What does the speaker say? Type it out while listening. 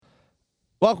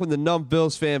Welcome to Numb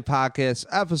Bills Fan Podcast,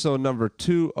 episode number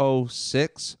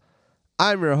 206.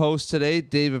 I'm your host today,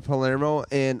 David Palermo,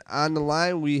 and on the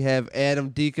line we have Adam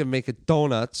Deacon making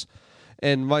donuts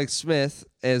and Mike Smith,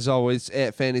 as always,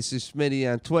 at Fantasy Smitty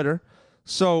on Twitter.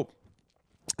 So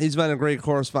he's been a great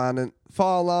correspondent.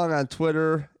 Follow along on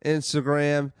Twitter,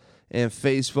 Instagram, and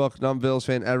Facebook. Numb Bills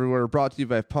Fan everywhere. Brought to you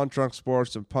by Punch Drunk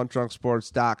Sports and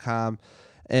punchdrunksports.com.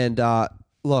 And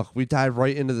look, we dive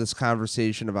right into this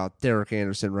conversation about Derek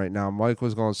Anderson right now. Mike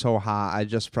was going so hot, I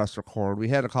just pressed record. We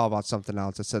had a call about something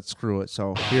else. I said, screw it.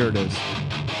 So here it is.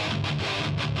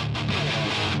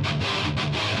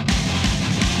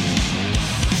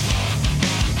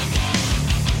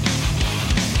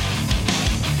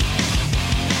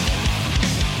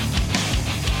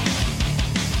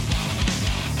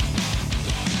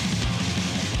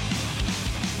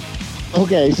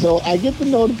 Okay, so I get the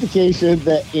notification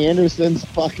that Anderson's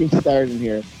fucking starting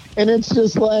here. And it's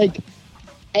just like,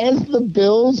 as the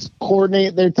Bills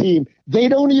coordinate their team, they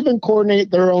don't even coordinate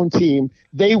their own team.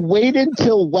 They waited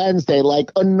till Wednesday.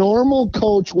 Like, a normal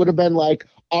coach would have been like,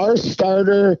 our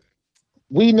starter,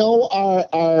 we know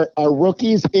our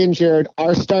rookie's injured,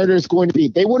 our starter's going to be.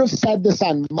 They would have said this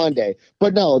on Monday.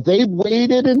 But no, they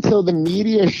waited until the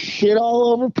media shit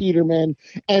all over Peterman,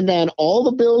 and then all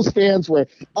the Bills fans were,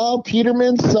 oh,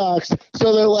 Peterman sucks.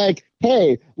 So they're like,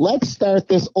 hey, let's start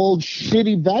this old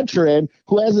shitty veteran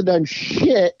who hasn't done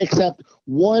shit except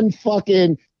one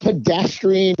fucking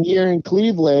pedestrian year in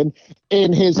Cleveland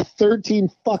in his 13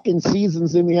 fucking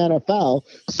seasons in the NFL.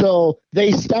 So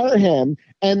they start him,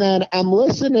 and then I'm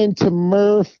listening to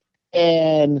Murph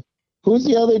and who's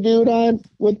the other dude on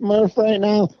with Murph right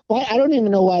now? Why I don't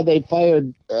even know why they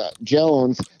fired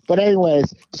Jones. But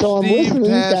anyways, so I'm listening to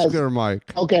these guys. Tasker,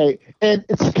 Mike. Okay, and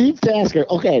it's Steve Tasker.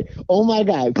 Okay, oh my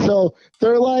God. So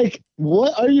they're like,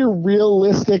 what are your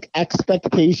realistic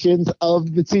expectations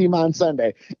of the team on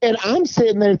Sunday? And I'm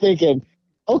sitting there thinking,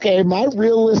 okay, my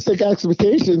realistic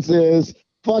expectations is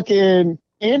fucking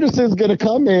Anderson's going to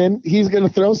come in. He's going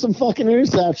to throw some fucking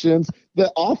interceptions.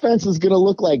 The offense is going to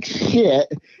look like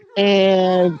shit.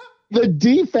 And the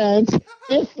defense,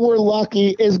 if we're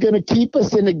lucky, is going to keep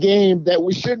us in a game that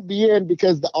we shouldn't be in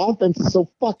because the offense is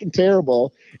so fucking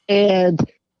terrible. And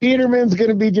Peterman's going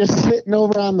to be just sitting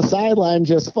over on the sideline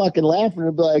just fucking laughing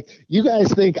and be like, you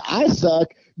guys think I suck?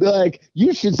 Be like,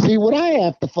 you should see what I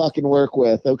have to fucking work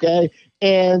with, okay?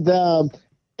 And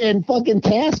fucking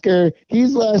Tasker,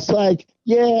 he's less like,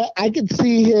 yeah, I could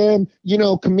see him,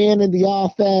 commanding the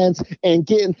offense and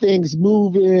getting things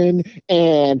moving.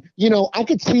 And, I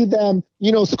could see them,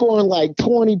 scoring like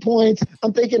 20 points.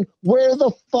 I'm thinking, where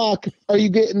the fuck are you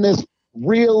getting this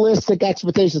realistic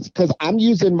expectations? Because I'm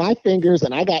using my fingers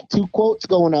and I got two quotes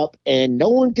going up and no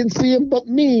one can see them but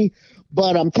me.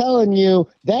 But I'm telling you,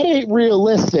 that ain't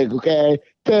realistic, okay?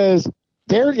 Because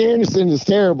Derek Anderson is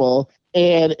terrible.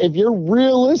 And if your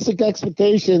realistic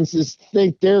expectations is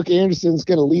think Derek Anderson's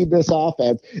going to lead this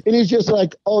offense, and he's just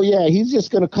like, oh, yeah, he's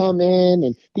just going to come in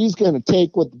and he's going to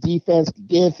take what the defense can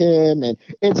give him, and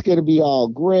it's going to be all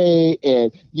great.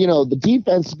 And, the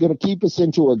defense is going to keep us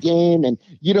into a game. And,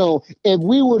 if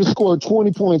we would have scored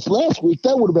 20 points last week,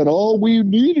 that would have been all we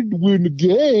needed to win the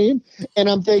game. And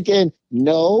I'm thinking,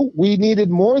 no, we needed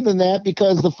more than that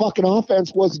because the fucking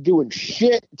offense wasn't doing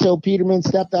shit until Peterman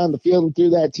stepped on the field and threw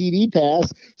that TD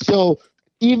pass. So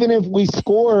even if we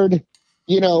scored,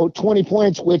 20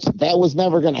 points, which that was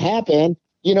never going to happen,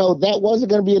 that wasn't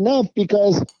going to be enough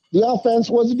because the offense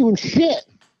wasn't doing shit.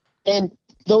 And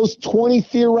those 20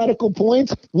 theoretical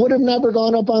points would have never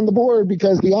gone up on the board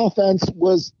because the offense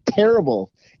was terrible.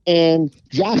 And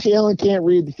Josh Allen can't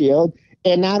read the field.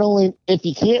 And not only if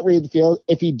he can't read the field,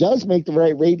 if he does make the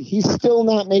right read, he's still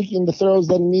not making the throws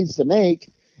that he needs to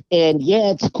make. And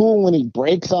yeah, it's cool when he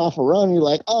breaks off a run. You're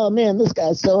like, oh man, this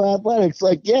guy's so athletic. It's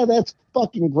like, yeah, that's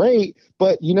fucking great.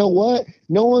 But you know what?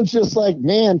 No one's just like,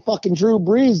 man, fucking Drew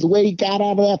Brees, the way he got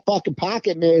out of that fucking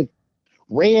pocket, man,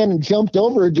 ran and jumped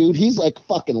over a dude. He's like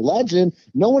fucking legend.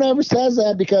 No one ever says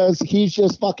that because he's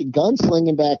just fucking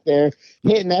gunslinging back there,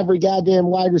 hitting every goddamn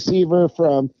wide receiver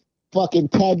from fucking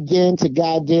Ted Ginn to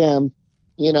goddamn,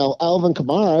 Alvin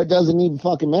Kamara. It doesn't even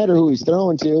fucking matter who he's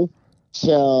throwing to.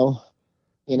 So,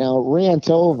 rant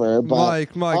over.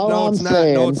 But Mike, no, it's not.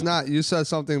 No, it's not. You said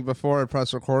something before I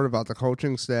press record about the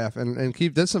coaching staff, and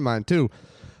keep this in mind too.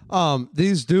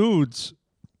 These dudes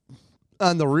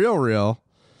on the real,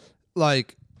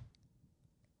 like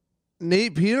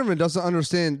Nate Peterman doesn't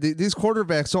understand. These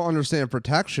quarterbacks don't understand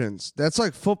protections. That's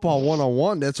like football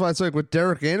 101. That's why it's like with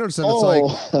Derek Anderson.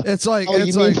 It's like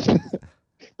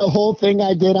the whole thing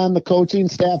I did on the coaching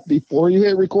staff before you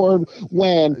hit record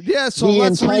when so the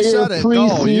let's entire reset it.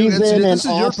 preseason and this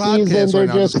is your offseason, podcast they're right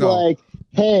now. just like,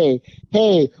 hey,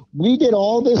 we did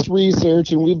all this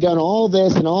research and we've done all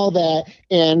this and all that.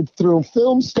 And through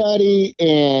film study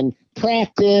and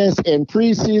practice and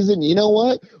preseason, you know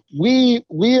what? We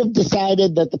have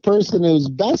decided that the person who's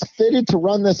best fitted to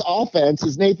run this offense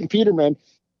is Nathan Peterman.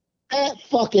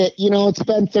 Fuck it. It's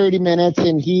been 30 minutes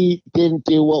and he didn't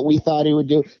do what we thought he would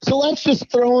do. So let's just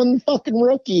throw in the fucking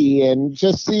rookie and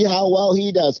just see how well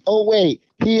he does. Oh, wait.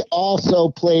 He also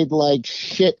played like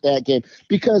shit that game.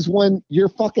 Because when your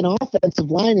fucking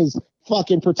offensive line is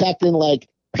fucking protecting like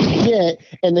shit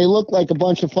and they look like a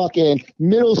bunch of fucking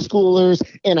middle schoolers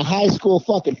in a high school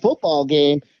fucking football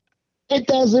game, it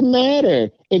doesn't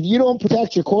matter. If you don't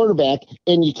protect your quarterback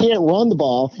and you can't run the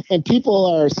ball and people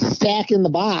are stacking the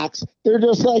box, they're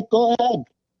just like, go ahead.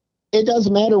 It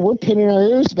doesn't matter. We're pinning our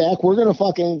ears back. We're going to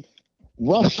fucking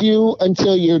rush you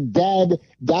until you're dead,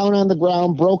 down on the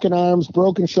ground, broken arms,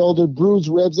 broken shoulder, bruised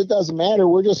ribs. It doesn't matter.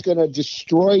 We're just going to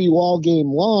destroy you all game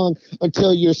long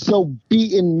until you're so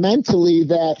beaten mentally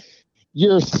that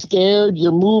you're scared,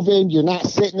 you're moving, you're not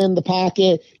sitting in the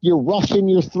pocket, you're rushing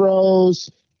your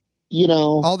throws.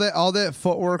 All that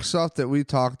footwork stuff that we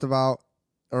talked about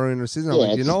earlier in the season.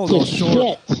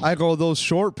 Those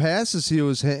short passes he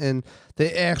was hitting,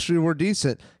 they actually were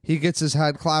decent. He gets his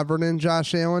head clobbered in,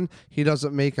 Josh Allen. He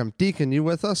doesn't make him. Deacon, you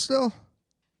with us still?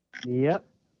 Yep.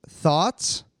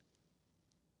 Thoughts?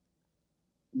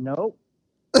 Nope.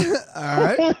 All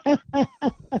right.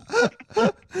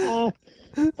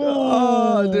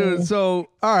 Oh, dude. So,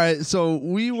 all right. So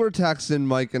we were texting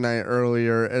Mike and I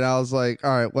earlier, and I was like,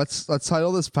 all right, let's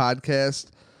title this podcast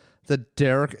the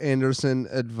Derek Anderson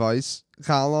Advice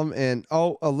Column. And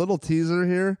a little teaser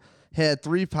here. Had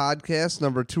 3 podcasts,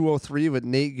 number 203 with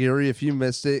Nate Geary. If you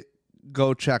missed it,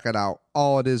 go check it out.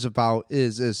 All it is about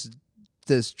is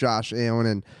this Josh Allen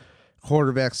and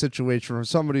quarterback situation for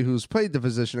somebody who's played the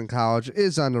position in college,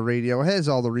 is on the radio, has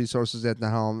all the resources at the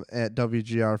helm at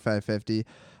WGR 550.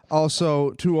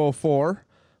 Also, 204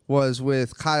 was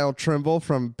with Kyle Trimble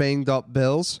from Banged Up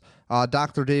Bills.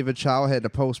 Dr. David Chow had to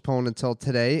postpone until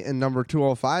today, and number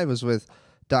 205 was with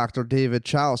Dr. David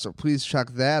Chow, so please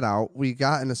check that out. We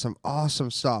got into some awesome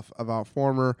stuff about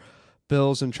former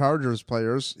Bills and Chargers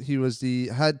players. He was the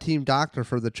head team doctor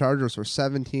for the Chargers for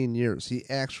 17 years. He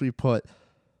actually put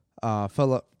Drew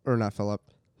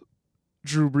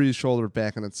Brees' shoulder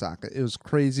back in its socket. It was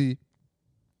crazy.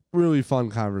 Really fun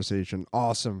conversation.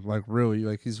 Awesome.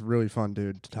 He's a really fun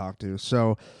dude to talk to.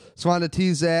 So just wanted to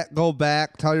tease that. Go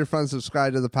back. Tell your friends to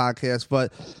subscribe to the podcast.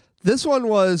 But this one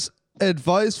was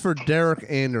advice for Derek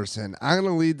Anderson. I'm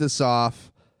going to lead this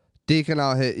off. Deacon,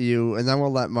 I'll hit you, and then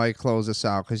we'll let Mike close this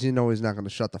out because he's not going to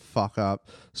shut the fuck up.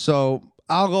 So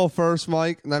I'll go first,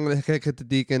 Mike, and I'm going to kick it to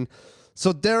Deacon.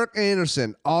 So Derek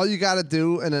Anderson, all you got to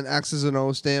do in an X's and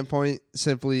O's standpoint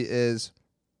simply is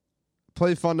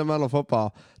play fundamental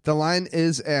football. The line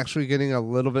is actually getting a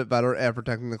little bit better at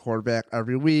protecting the quarterback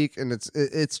every week, and it's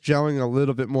gelling a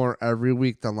little bit more every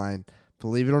week, the line.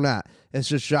 Believe it or not. It's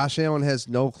just Josh Allen has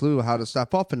no clue how to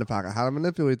step up in the pocket, how to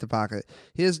manipulate the pocket.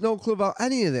 He has no clue about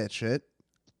any of that shit.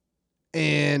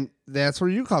 And that's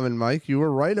where you come in, Mike. You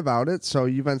were right about it. So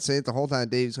you've been saying it the whole time,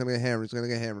 Dave, he's going to get hammered, he's going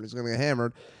to get hammered, he's going to get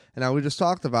hammered. And now we just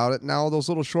talked about it. Now those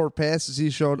little short passes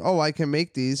he showed, I can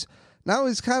make these. Now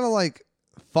he's kind of like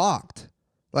fucked.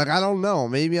 Like, I don't know.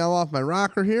 Maybe I'm off my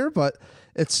rocker here, but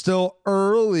it's still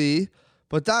early.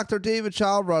 But Dr. David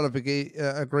Chow brought up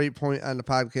a great point on the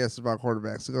podcast about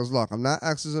quarterbacks. He goes, look, I'm not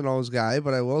X's and O's guy,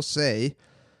 but I will say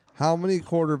how many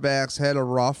quarterbacks had a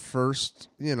rough first,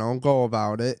 go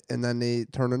about it, and then they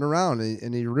turn it around.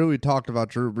 And he really talked about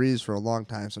Drew Brees for a long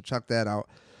time, so check that out.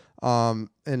 And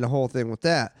the whole thing with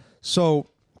that. So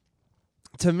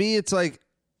to me, it's like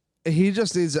he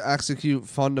just needs to execute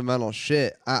fundamental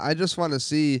shit. I just want to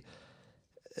see,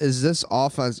 is this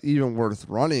offense even worth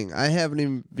running? I haven't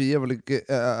even been able to get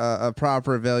a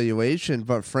proper evaluation,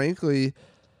 but frankly,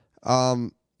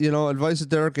 advice to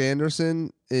Derek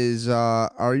Anderson is,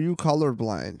 are you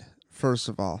colorblind? First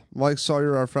of all, Mike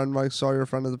Sawyer, our friend Mike Sawyer,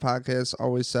 friend of the podcast,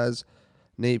 always says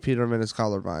Nate Peterman is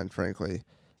colorblind, frankly.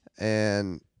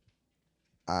 And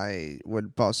I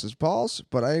would bust his balls,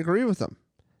 but I agree with him.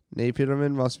 Nate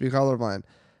Peterman must be colorblind.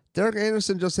 Derek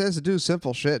Anderson just has to do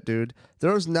simple shit, dude.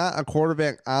 There's not a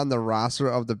quarterback on the roster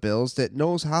of the Bills that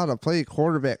knows how to play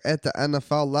quarterback at the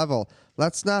NFL level.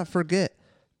 Let's not forget,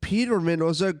 Peterman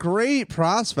was a great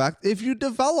prospect if you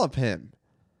develop him.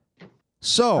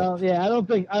 So, I don't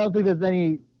think there's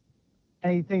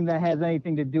anything that has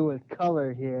anything to do with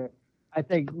color here. I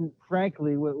think,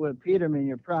 frankly, with Peterman,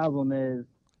 your problem is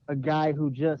a guy who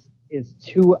just is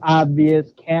too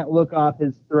obvious, can't look off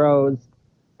his throws,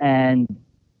 and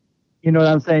you know what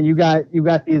I'm saying? You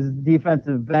got these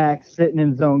defensive backs sitting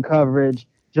in zone coverage,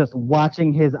 just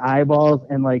watching his eyeballs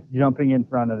and like jumping in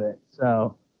front of it.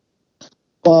 So,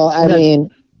 well, I mean,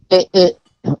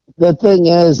 the thing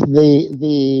is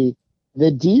the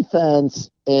defense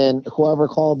and whoever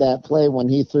called that play when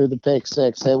he threw the pick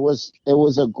six, it was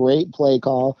a great play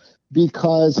call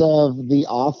because of the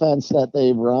offense that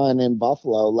they run in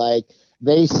Buffalo. Like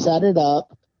they set it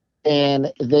up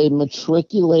and they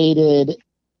matriculated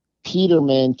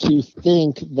Peterman to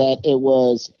think that it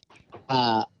was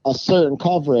a certain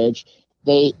coverage.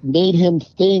 They made him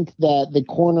think that the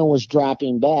corner was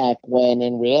dropping back when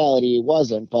in reality it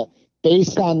wasn't. But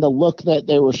based on the look that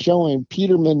they were showing,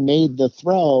 Peterman made the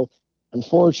throw.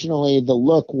 Unfortunately, the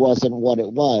look wasn't what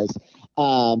it was.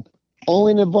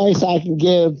 Only advice I can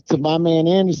give to my man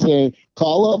Anderson,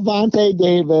 call up Vontae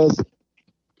Davis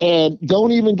and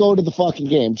don't even go to the fucking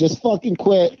game. Just fucking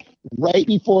quit right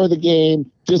before the game.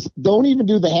 Just don't even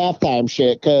do the halftime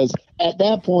shit because at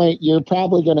that point, you're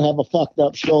probably going to have a fucked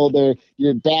up shoulder.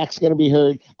 Your back's going to be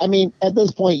hurt. I mean, at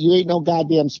this point, you ain't no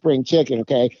goddamn spring chicken,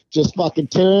 okay? Just fucking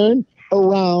turn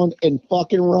around and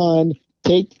fucking run.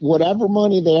 Take whatever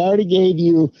money they already gave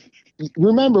you.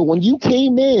 Remember, when you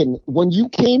came in,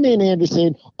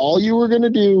 Anderson, all you were going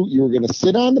to do, you were going to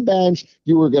sit on the bench.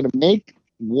 You were going to make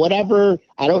whatever.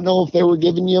 I don't know if they were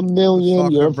giving you $1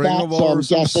 million. You're bring fat, them over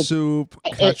some soup,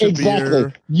 catch exactly. a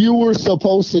beer. You were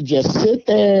supposed to just sit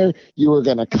there. You were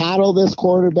going to coddle this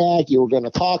quarterback. You were going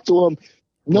to talk to him.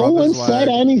 No one said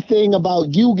anything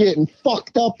about you getting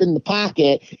fucked up in the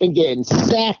pocket and getting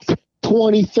sacked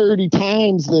 20, 30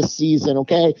 times this season,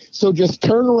 okay? So just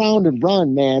turn around and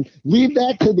run, man. Leave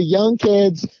that to the young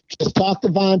kids. Just talk to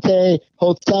Vontae.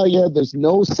 He'll tell you there's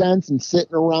no sense in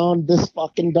sitting around this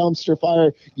fucking dumpster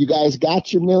fire. You guys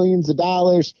got your millions of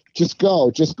dollars. Just go.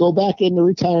 Just go back into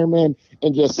retirement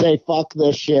and just say, fuck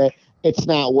this shit. It's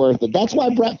not worth it. That's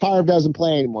why Brett Favre doesn't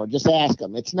play anymore. Just ask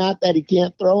him. It's not that he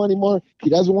can't throw anymore. He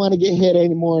doesn't want to get hit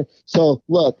anymore. So,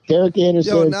 look, Derek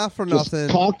Anderson, not for just nothing.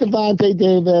 talk to Vontae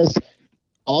Davis.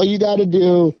 All you got to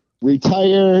do,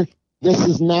 retire. This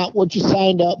is not what you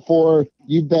signed up for.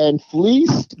 You've been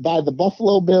fleeced by the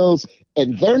Buffalo Bills,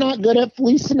 and they're not good at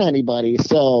fleecing anybody.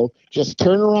 So just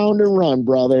turn around and run,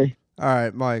 brother. All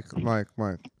right, Mike,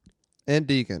 and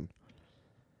Deacon.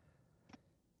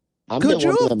 Could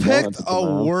you have picked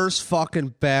a worse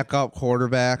fucking backup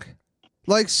quarterback?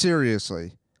 Like,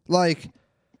 seriously. Like,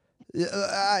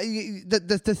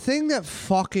 the thing that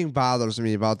fucking bothers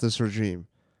me about this regime,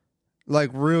 like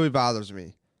really bothers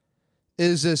me,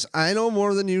 is this I know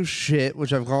more than you shit,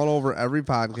 which I've gone over every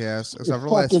podcast except for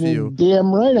the last few.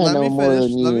 Damn right I know more than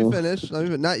you. Let me finish.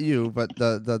 Not you, but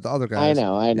the other guys. I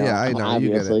know. Yeah, I know.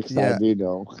 Obviously, you get it. Yeah. I do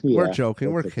know. Yeah, we're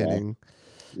joking. We're kidding.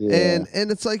 Yeah.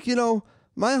 And it's like,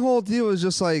 my whole deal is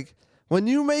just like, when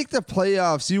you make the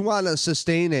playoffs, you want to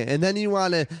sustain it, and then you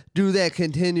want to do that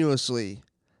continuously,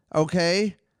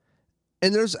 okay?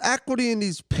 And there's equity in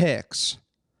these picks,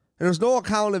 and there's no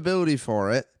accountability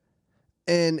for it,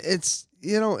 and it's,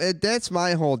 that's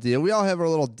my whole deal. We all have our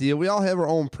little deal. We all have our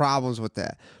own problems with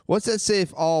that. What's that say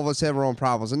if all of us have our own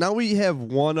problems? And now we have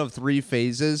one of three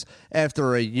phases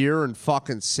after a year and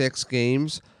fucking 6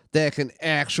 games that can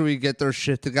actually get their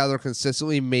shit together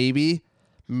consistently, maybe,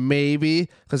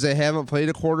 because they haven't played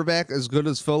a quarterback as good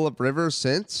as Phillip Rivers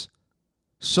since.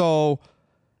 So,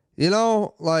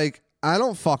 I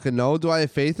don't fucking know. Do I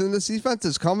have faith in this defense?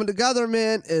 It's coming together,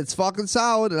 man. It's fucking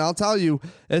solid, and I'll tell you,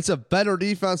 it's a better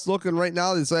defense looking right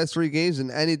now these last 3 games than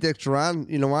any Dick Duran.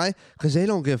 You know why? Because they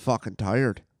don't get fucking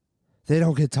tired. They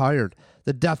don't get tired.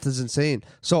 The depth is insane.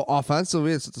 So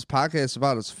offensively, it's what this podcast is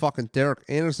about. It's fucking Derek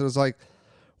Anderson is like,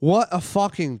 what a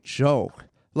fucking joke.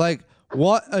 Like,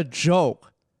 what a joke.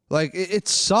 Like, it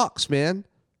sucks, man.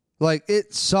 Like,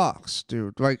 it sucks,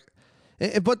 dude. Like,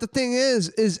 but the thing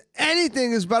is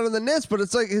anything is better than this, but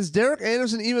it's like, has Derek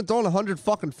Anderson even thrown 100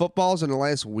 fucking footballs in the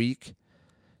last week?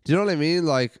 Do you know what I mean?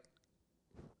 Like,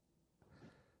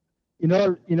 you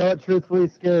know what truthfully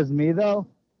scares me, though?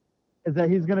 Is that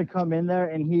he's going to come in there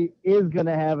and he is going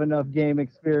to have enough game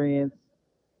experience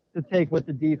to take what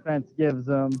the defense gives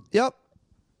him. Yep.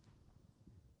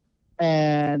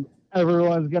 And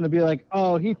everyone's going to be like,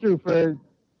 oh, he threw for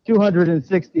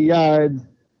 260 yards.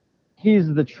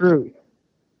 He's the truth.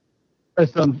 Or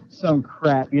some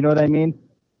crap, you know what I mean?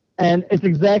 And it's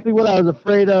exactly what I was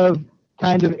afraid of,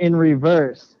 kind of in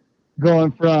reverse.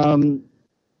 Going from,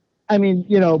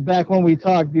 back when we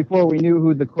talked before, we knew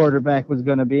who the quarterback was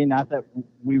going to be. Not that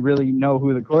we really know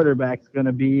who the quarterback's going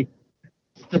to be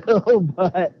still,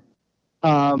 but,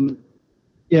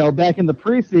 back in the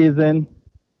preseason,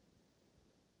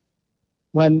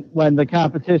 when the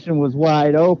competition was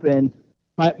wide open,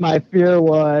 my fear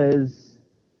was,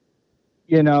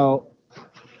 these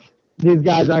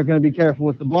guys aren't going to be careful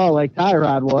with the ball like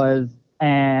Tyrod was,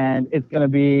 and it's going to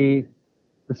be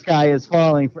the sky is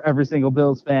falling for every single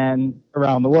Bills fan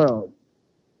around the world.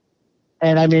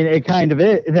 And I mean, it kind of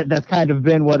is. That's kind of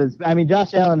been what it's. I mean,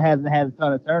 Josh Allen hasn't had a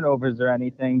ton of turnovers or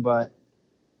anything, but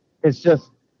it's just.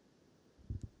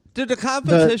 Dude, the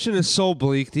competition is so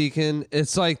bleak, Deacon.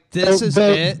 It's like this is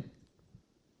it.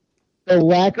 The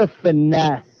lack of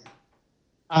finesse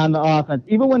on the offense,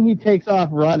 even when he takes off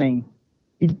running.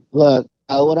 Look,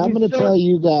 what I'm going to tell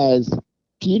you guys,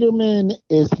 Peterman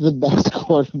is the best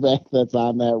quarterback that's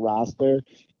on that roster.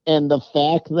 And the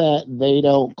fact that they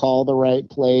don't call the right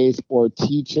plays or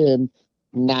teach him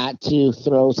not to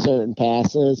throw certain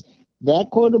passes, that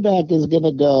quarterback is going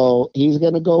to go, he's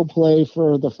going to go play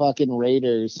for the fucking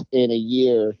Raiders in a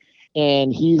year.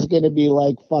 And he's going to be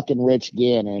like fucking Rich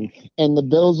Gannon. And the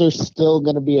Bills are still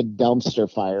going to be a dumpster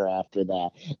fire after that.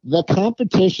 The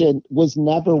competition was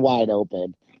never wide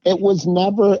open. It was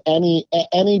never at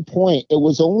any point. It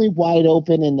was only wide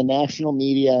open in the national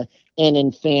media and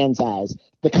in fans' eyes.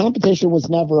 The competition was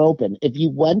never open. If you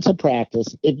went to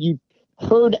practice, if you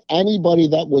heard anybody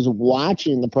that was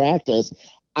watching the practice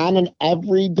on an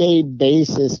everyday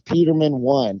basis, Peterman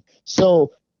won.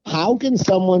 So how can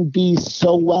someone be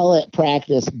so well at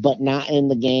practice but not in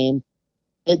the game?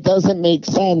 It doesn't make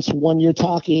sense when you're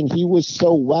talking he was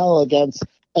so well against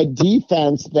a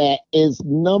defense that is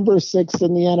number 6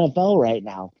 in the NFL right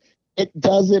now. It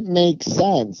doesn't make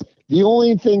sense. The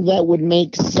only thing that would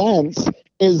make sense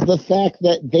is the fact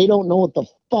that they don't know what the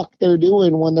fuck they're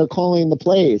doing when they're calling the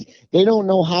plays. They don't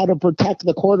know how to protect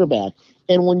the quarterback.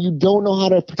 And when you don't know how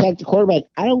to protect the quarterback,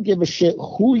 I don't give a shit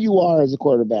who you are as a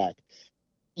quarterback.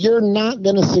 You're not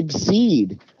going to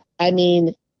succeed. I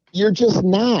mean, you're just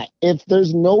not. If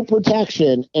there's no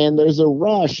protection and there's a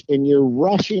rush and you're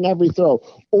rushing every throw,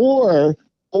 or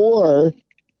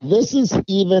this is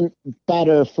even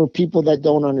better for people that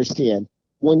don't understand.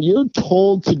 When you're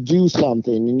told to do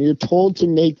something and you're told to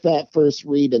make that first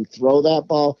read and throw that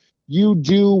ball, you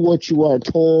do what you are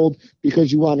told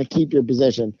because you want to keep your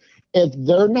position. If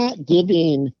they're not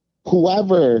giving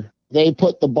whoever they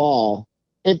put the ball,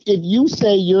 if you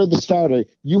say you're the starter,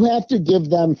 you have to give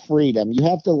them freedom. You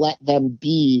have to let them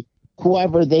be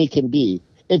whoever they can be.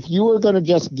 If you are going to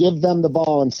just give them the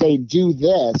ball and say, do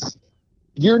this,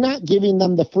 you're not giving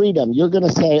them the freedom. You're going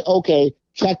to say, okay,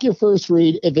 check your first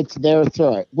read. If it's there,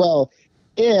 throw it. Well,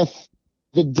 if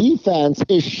the defense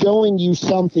is showing you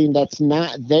something that's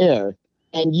not there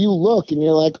and you look and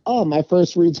you're like, oh, my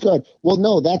first read's good. Well,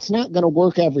 no, that's not going to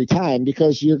work every time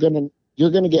because you're going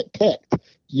to get picked.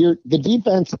 The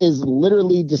defense is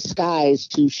literally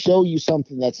disguised to show you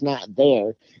something that's not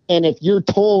there. And if you're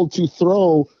told to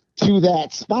throw to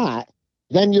that spot,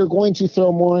 then you're going to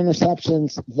throw more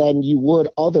interceptions than you would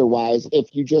otherwise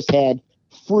if you just had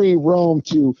free roam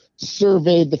to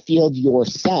survey the field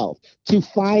yourself, to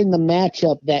find the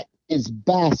matchup that is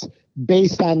best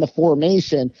based on the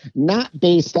formation, not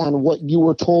based on what you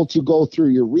were told to go through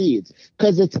your reads.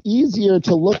 Because it's easier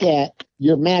to look at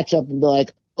your matchup and be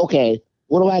like, okay,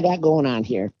 what do I got going on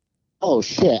here? Oh,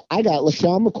 shit, I got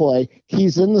LaShawn McCoy.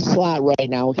 He's in the slot right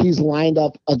now. He's lined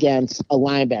up against a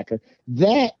linebacker.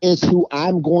 That is who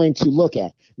I'm going to look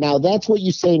at. Now, that's what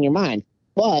you say in your mind.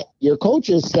 But your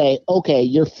coaches say, okay,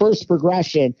 your first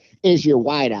progression is your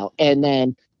wideout. And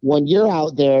then when you're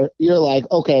out there, you're like,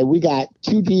 okay, we got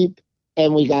 2 deep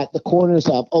and we got the corners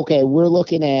up. Okay, we're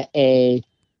looking at a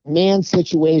man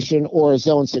situation or a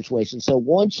zone situation. So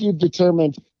once you've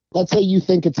determined, let's say you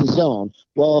think it's a zone.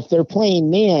 Well, if they're playing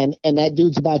man and that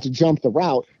dude's about to jump the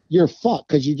route, you're fucked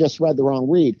because you just read the wrong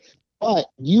read. But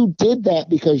you did that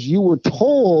because you were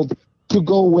told to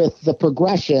go with the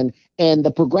progression, and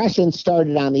the progression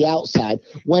started on the outside.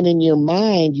 When in your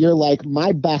mind, you're like,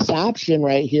 my best option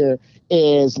right here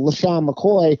is LaShawn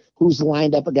McCoy, who's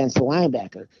lined up against the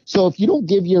linebacker. So if you don't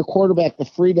give your quarterback the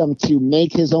freedom to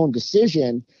make his own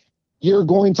decision, you're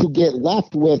going to get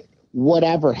left with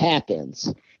whatever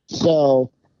happens. So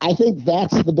I think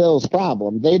that's the Bills'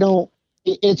 problem. They don't.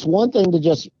 It's one thing to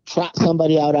just trot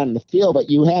somebody out on the field, but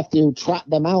you have to trot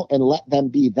them out and let them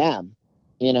be them.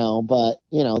 But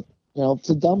it's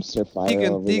a dumpster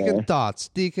fire. Deacon thoughts.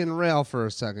 Deacon, rail for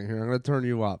a second here. I'm going to turn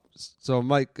you up. So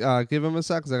Mike, give him a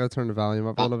sec because I got to turn the volume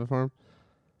up a little bit for him.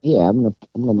 Yeah, I'm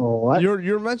gonna. What?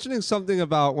 You're mentioning something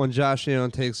about when Josh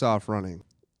Allen takes off running.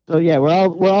 So yeah, we're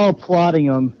all applauding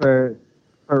him for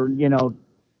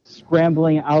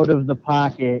scrambling out of the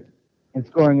pocket and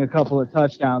scoring a couple of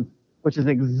touchdowns. which is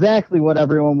exactly what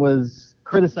everyone was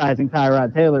criticizing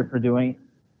Tyrod Taylor for doing.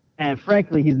 And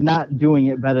frankly, he's not doing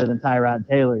it better than Tyrod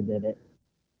Taylor did it.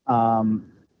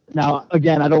 Now,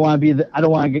 again, I don't want to be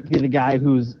the guy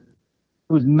who's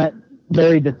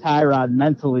married to Tyrod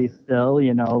mentally still.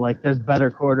 Like there's better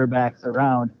quarterbacks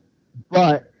around,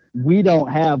 but we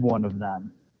don't have one of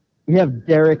them. We have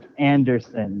Derek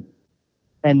Anderson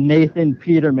and Nathan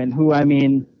Peterman, who, I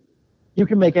mean, you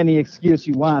can make any excuse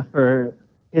you want for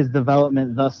his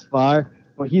development thus far,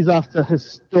 but he's off to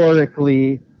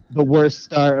historically the worst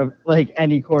start of like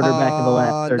any quarterback in the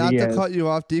last 30 years. Not to cut you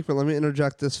off, Deacon, but let me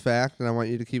interject this fact, and I want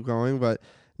you to keep going. But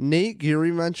Nate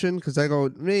Geary mentioned, because I go,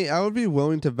 Nate, I would be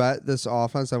willing to bet this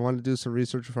offense. I wanted to do some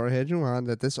research before I had you on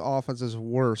that this offense is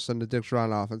worse than the Dick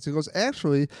Sharon offense. He goes,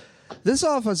 actually, this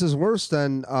offense is worse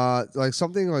than like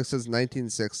something like since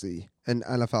 1960 in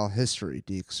NFL history,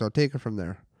 Deke. So take it from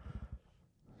there.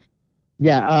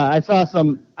 Yeah, I saw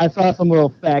some little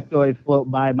factoid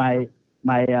float by my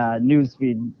news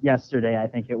feed yesterday, I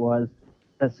think it was,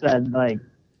 that said like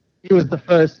he was the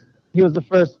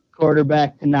first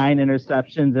quarterback to 9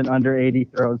 interceptions and under 80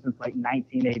 throws since like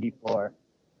 1984.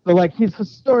 So like he's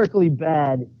historically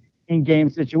bad in game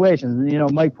situations.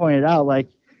 And Mike pointed out like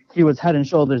he was head and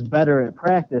shoulders better at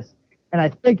practice. And I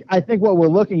think what we're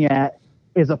looking at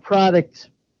is a product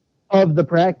of the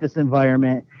practice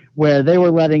environment where they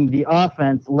were letting the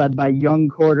offense led by young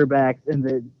quarterbacks and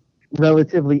the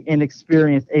relatively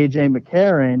inexperienced A.J.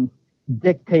 McCarron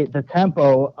dictate the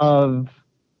tempo of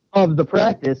the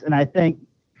practice. And I think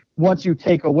once you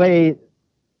take away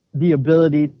the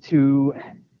ability to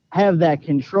have that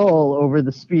control over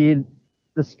the speed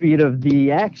of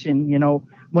the action,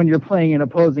 when you're playing an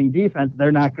opposing defense,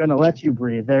 they're not going to let you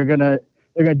breathe. They're going to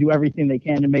do everything they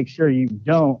can to make sure you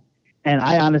don't. And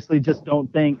I honestly just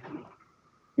don't think,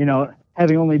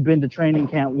 having only been to training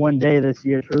camp one day this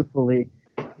year, truthfully,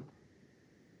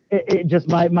 it just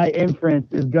my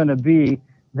inference is going to be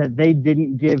that they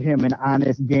didn't give him an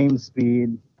honest game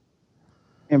speed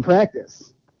in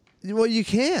practice. Well, you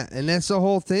can't, and that's the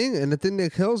whole thing. And the thing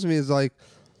that kills me is like,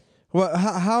 well,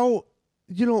 how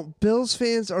Bills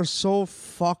fans are so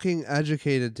fucking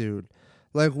educated, dude.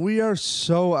 Like, we are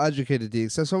so educated,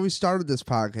 Deeks. That's why we started this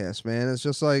podcast, man. It's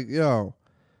just like,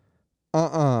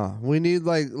 we need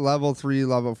like level 3,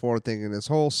 level 4 thinking. This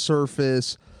whole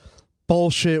surface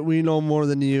bullshit, we know more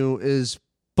than you, is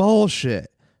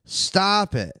bullshit.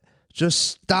 Stop it. Just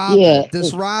stop it.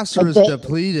 This roster is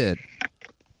depleted.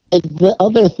 The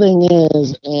other thing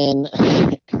is, and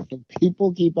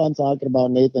people keep on talking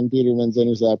about Nathan Peterman's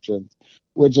interceptions,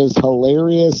 which is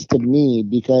hilarious to me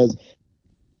because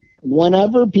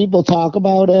whenever people talk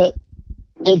about it,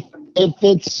 if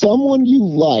it's someone you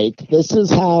like, this is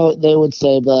how they would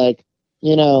say, like,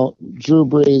 Drew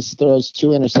Brees throws 2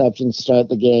 interceptions to start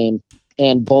the game,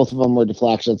 and both of them were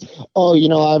deflections. Oh,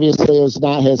 obviously it was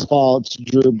not his fault. It's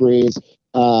Drew Brees.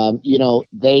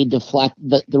 They deflect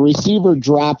the receiver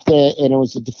dropped it and it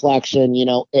was a deflection.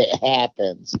 It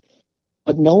happens.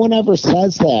 But no one ever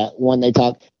says that when they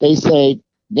talk. They say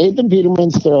Nathan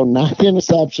Peterman's thrown 9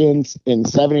 interceptions in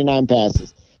 79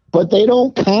 passes, but they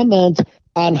don't comment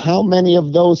on how many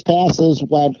of those passes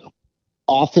went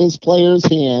off his players'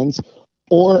 hands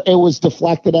or it was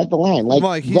deflected at the line. Like,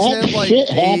 Mike, he's that had like shit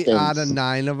 8 happens. out of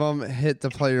 9 of them hit the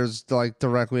players like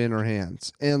directly in their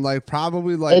hands, and like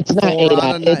probably like It's not 4 8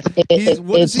 out of 9.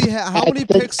 What does he have? How many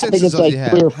pick sixes does he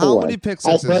have? How many pick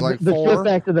sixes? Like the 4. sheer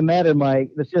fact of the matter,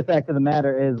 Mike. The sheer fact of the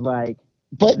matter is like.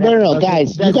 But no,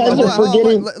 guys. You guys are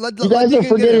forgetting. You guys are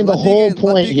forgetting the whole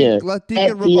point here. At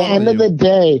the end of the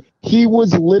day, he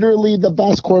was literally the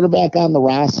best quarterback on the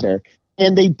roster,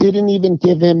 and they didn't even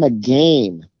give him a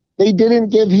game. They didn't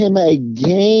give him a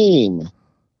game.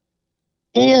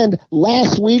 And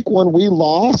last week when we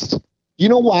lost, you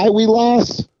know why we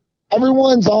lost?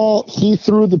 Everyone's all, he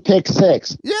threw the pick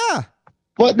 6. Yeah.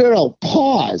 But no,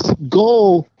 pause.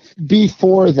 Go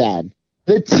before then.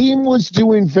 The team was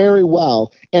doing very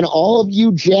well, and all of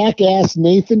you jackass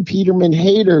Nathan Peterman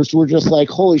haters were just like,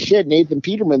 holy shit, Nathan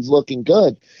Peterman's looking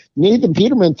good. Nathan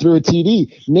Peterman threw a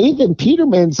TD. Nathan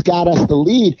Peterman's got us the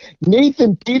lead.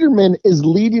 Nathan Peterman is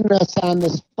leading us on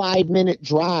this 5-minute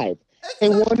drive.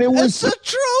 It's the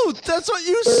truth. That's what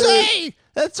you say.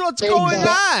 That's what's going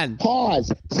on.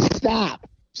 Pause. Stop.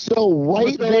 So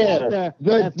right there,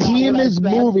 the team is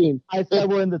moving. I said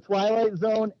we're in the twilight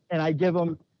zone, and I give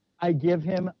him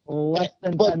less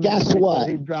than 10 guess what?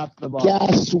 He drops the ball.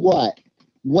 Guess what?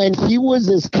 When he was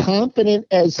as confident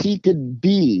as he could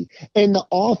be and the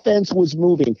offense was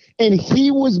moving and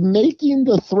he was making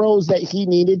the throws that he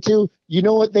needed to, you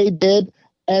know what they did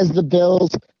as the Bills?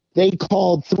 they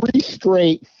called 3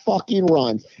 straight fucking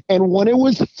runs. And when it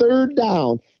was 3rd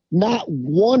down, not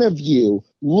one of you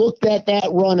looked at that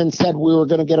run and said we were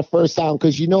going to get a first down,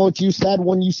 because you know what you said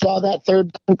when you saw that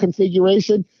 3rd down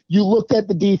configuration? You looked at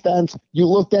the defense, you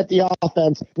looked at the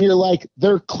offense, and you're like,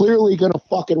 they're clearly going to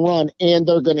fucking run and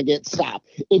they're going to get stopped.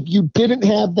 If you didn't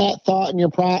have that thought in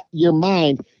your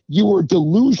mind, you were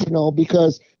delusional,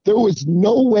 because there was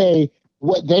no way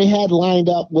what they had lined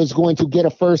up was going to get a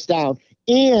first down.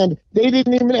 And they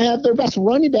didn't even have their best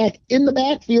running back in the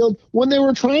backfield when they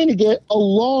were trying to get a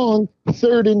long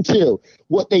 3rd and 2.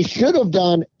 What they should have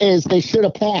done is they should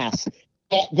have passed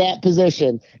at that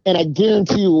position, and I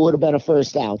guarantee you it would have been a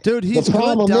first down. Dude, he's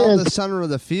good down the center of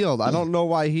the field. I don't know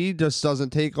why he just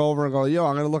doesn't take over and go, yo,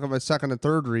 I'm going to look at my 2nd and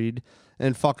 3rd read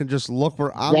and fucking just look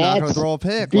where I'm not going to throw a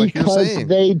pick, like you're saying. Because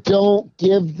they don't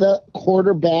give the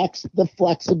quarterbacks the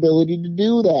flexibility to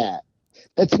do that.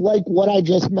 It's like what I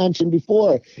just mentioned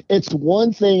before. It's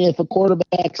one thing if a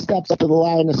quarterback steps up to the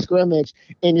line of scrimmage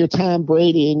and you're Tom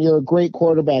Brady and you're a great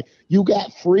quarterback. You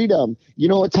got freedom. You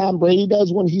know what Tom Brady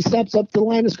does when he steps up to the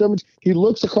line of scrimmage? He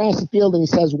looks across the field and he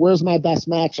says, where's my best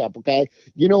matchup, okay?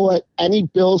 You know what any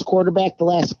Bills quarterback the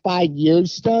last 5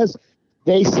 years does?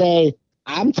 They say,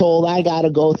 I'm told I got to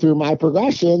go through my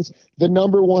progressions. The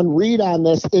number one read on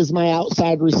this is my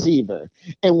outside receiver.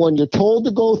 And when you're told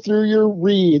to go through your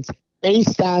reads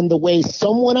based on the way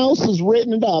someone else has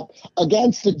written it up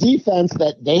against a defense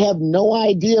that they have no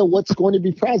idea what's going to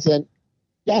be present,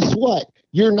 guess what?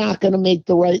 You're not going to make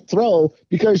the right throw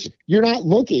because you're not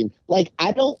looking. Like,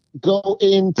 I don't go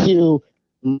into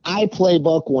my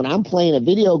playbook when I'm playing a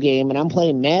video game and I'm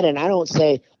playing Madden. I don't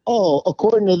say, oh,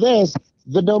 according to this,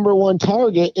 the number one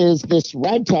target is this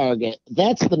red target.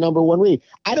 That's the number one read.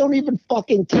 I don't even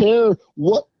fucking care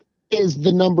what is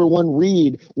the number one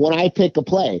read when I pick a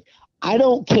play. I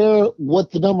don't care what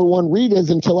the number one read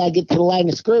is until I get to the line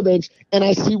of scrimmage and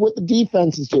I see what the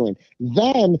defense is doing.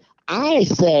 Then I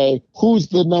say, who's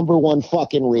the number one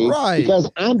fucking read? Right. Because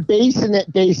I'm basing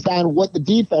it based on what the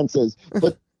defense is.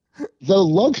 But the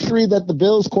luxury that the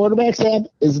Bills quarterbacks have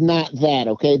is not that,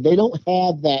 okay? They don't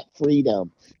have that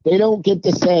freedom. They don't get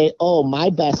to say, oh, my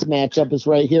best matchup is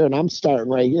right here and I'm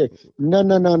starting right here.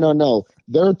 No.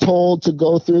 They're told to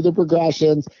go through the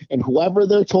progressions, and whoever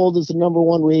they're told is the number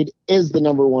one read is the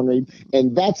number one read.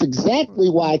 And that's exactly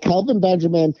why Kelvin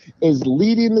Benjamin is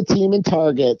leading the team in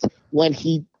targets when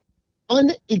he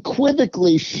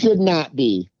unequivocally should not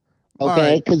be.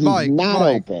 Okay? Because he's not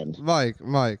open.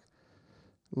 Mike,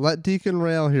 let Deacon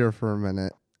rail here for a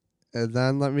minute. And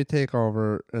then let me take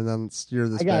over, and then steer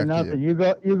this back to you. I got nothing. You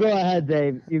go ahead,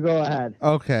 Dave. You go ahead.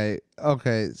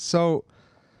 Okay. So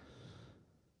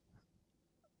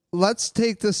let's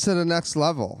take this to the next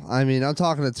level. I mean, I'm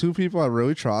talking to two people I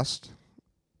really trust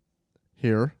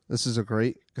here. This is a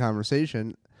great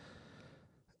conversation.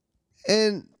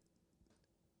 And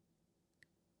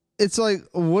it's like,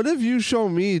 what have you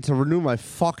shown me to renew my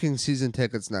fucking season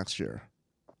tickets next year?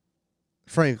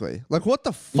 Frankly, like, what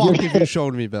the fuck have you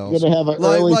shown me, Bills? Gonna have an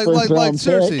early first round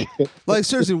seriously, pick.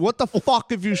 What the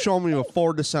fuck have you shown me with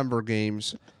 4 December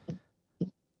games?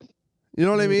 You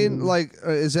know what I mean? Like,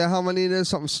 is that how many it is?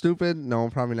 Something stupid? No,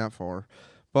 probably not 4,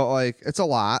 but like, it's a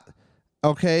lot.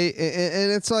 Okay,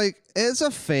 and it's like, as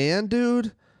a fan,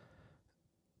 dude,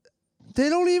 they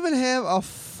don't even have a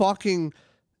fucking.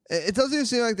 It doesn't even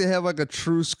seem like they have like a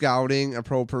true scouting and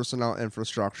pro personnel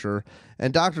infrastructure.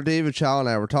 And Dr. David Chow and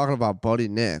I were talking about Buddy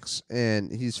Nix,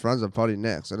 and he's friends with Buddy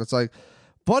Nix. And it's like,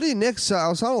 Buddy Nix, I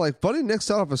was sounding like Buddy Nix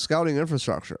set up a scouting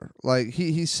infrastructure. Like,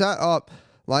 he set up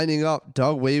lining up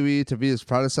Doug Wavy to be his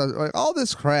predecessor, like all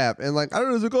this crap. And like, I don't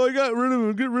know, it's like, oh, I got rid of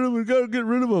him, get rid of him, gotta get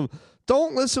rid of him.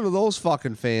 Don't listen to those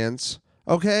fucking fans,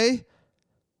 okay?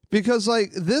 Because,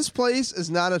 like, this place is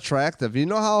not attractive. You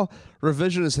know how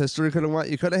revisionist history could have went?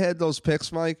 You could have had those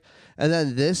picks, Mike, and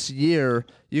then this year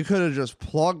you could have just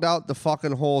plugged out the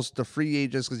fucking holes to free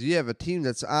agents because you have a team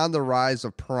that's on the rise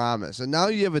of promise. And now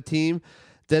you have a team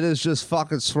that is just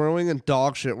fucking swirling in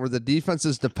dog shit where the defense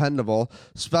is dependable.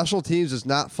 Special teams is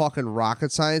not fucking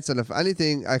rocket science. And if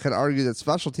anything, I could argue that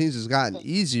special teams has gotten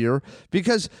easier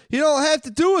because you don't have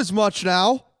to do as much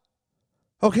now.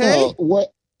 Okay?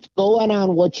 Going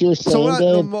on what you're saying,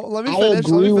 Dave, let me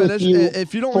finish.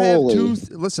 If you don't fully. have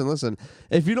two, listen.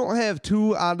 If you don't have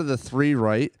 2 out of the 3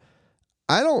 right,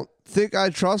 I don't think I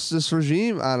trust this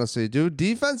regime, honestly, dude.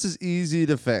 Defense is easy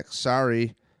to fix.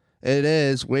 Sorry. It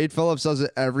is. Wade Phillips does it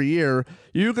every year.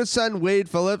 You could send Wade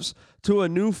Phillips to a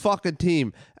new fucking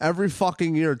team every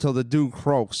fucking year until the dude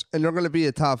croaks, and they're going to be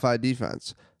a top 5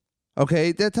 defense.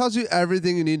 Okay, that tells you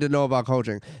everything you need to know about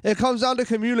coaching. It comes down to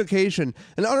communication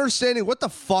and understanding what the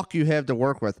fuck you have to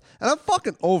work with. And I'm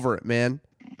fucking over it, man.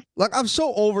 Like, I'm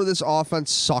so over this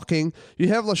offense sucking. You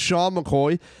have LaShawn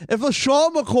McCoy. If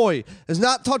LaShawn McCoy is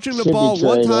not touching the ball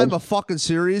one time a fucking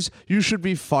series, you should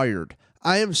be fired.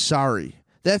 I am sorry.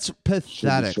 That's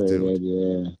pathetic, dude.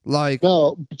 Yeah. Like,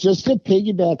 no, just to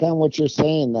piggyback on what you're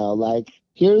saying, though, like,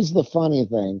 here's the funny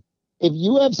thing. If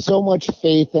you have so much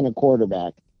faith in a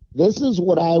quarterback, this is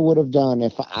what I would have done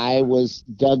if I was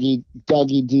Dougie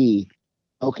D.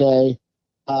 Okay?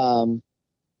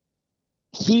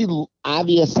 He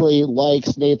obviously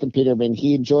likes Nathan Peterman.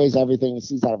 He enjoys everything he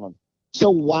sees out of him. So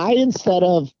why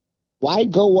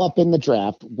go up in the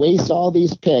draft, waste all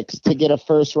these picks to get a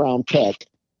first-round pick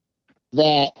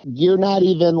that you're not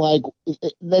even like,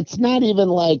 that's not even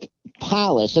like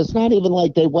polished. It's not even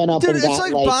like they went up and got, it's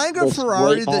like buying a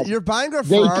Ferrari that you're buying a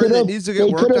Ferrari that needs to get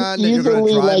worked on that you're going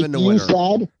to drive in the winter.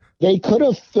 Said, they could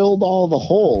have filled all the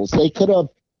holes. They could have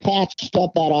patched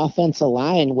up that offensive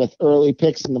line with early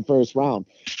picks in the first round.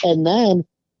 And then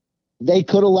they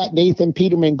could have let Nathan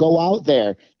Peterman go out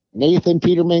there. Nathan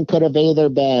Peterman could have either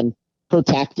been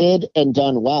protected and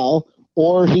done well,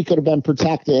 or he could have been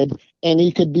protected and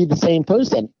he could be the same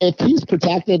person. If he's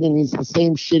protected and he's the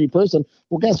same shitty person,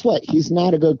 well, guess what? He's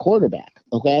not a good quarterback,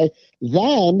 okay?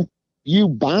 Then you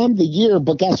bombed the year,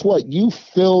 but guess what? You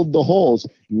filled the holes.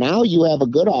 Now you have a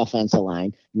good offensive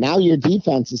line. Now your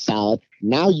defense is solid.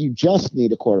 Now you just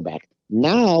need a quarterback.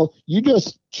 Now you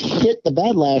just shit the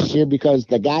bed last year because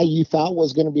the guy you thought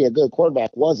was going to be a good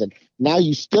quarterback wasn't. Now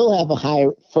you still have a high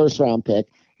first-round pick.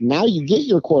 Now you get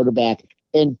your quarterback,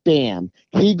 and bam,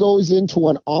 he goes into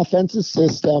an offensive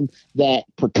system that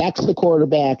protects the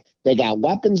quarterback. They got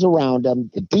weapons around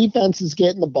him. The defense is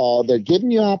getting the ball. They're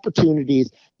giving you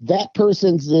opportunities. That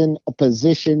person's in a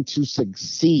position to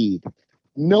succeed.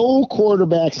 No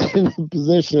quarterback's in a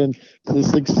position to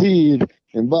succeed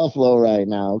in Buffalo right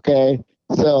now, okay?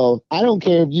 So I don't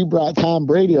care if you brought Tom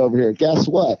Brady over here. Guess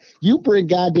what? You bring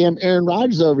goddamn Aaron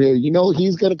Rodgers over here. You know what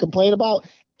he's going to complain about?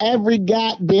 Every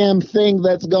goddamn thing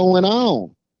that's going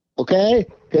on, okay?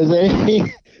 Because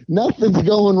nothing's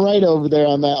going right over there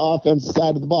on that offensive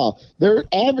side of the ball. They're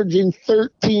averaging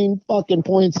 13 fucking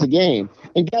points a game.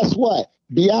 And guess what?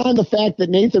 Beyond the fact that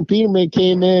Nathan Peterman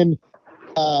came in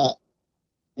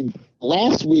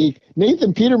last week,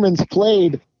 Nathan Peterman's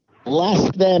played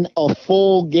less than a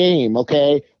full game,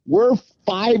 okay? We're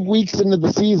 5 weeks into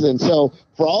the season. So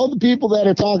for all the people that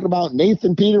are talking about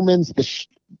Nathan Peterman's the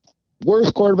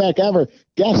worst quarterback ever,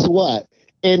 guess what?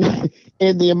 In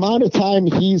the amount of time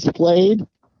he's played,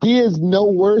 he is no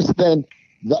worse than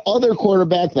the other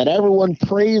quarterback that everyone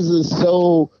praises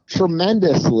so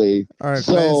tremendously. All right,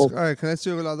 can I ask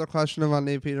you another question about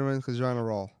Nate Peterman because you're on a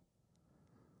roll?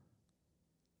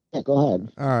 Yeah, go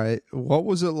ahead. All right, what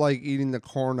was it like eating the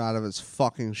corn out of his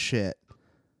fucking shit?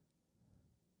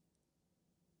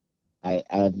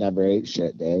 I've never ate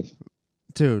shit, Dave.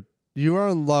 Dude, you are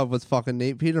in love with fucking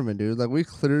Nate Peterman, dude. Like, we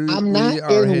clearly I'm not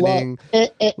are in hitting.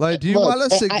 Love. Do you want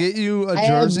us to get you a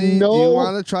jersey? Do you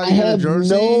want to try to get a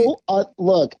jersey?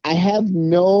 I have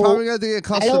no. Probably got to get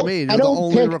custom made. I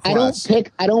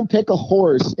don't pick a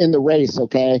horse in the race,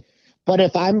 okay? But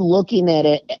if I'm looking at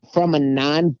it from a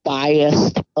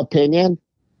non-biased opinion,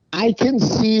 I can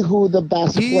see who the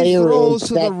best player is. He throws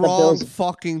to the wrong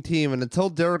fucking team, and until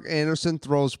Derek Anderson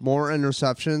throws more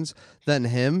interceptions than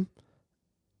him.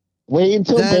 Wait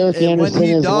until Derek Anderson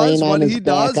is laying on his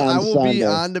back on Sunday. I will be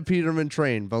on the Peterman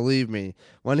train. Believe me.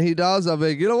 When he does, I'll be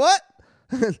like, you know what?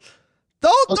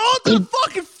 don't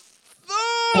fucking.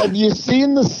 Have you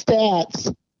seen the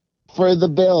stats for the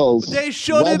Bills? They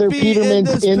shouldn't whether be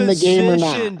Peterman's in the game or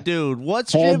not, dude.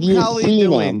 What's Have Jim Kelly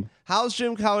doing? Him? How's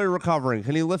Jim Kelly recovering?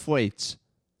 Can he lift weights?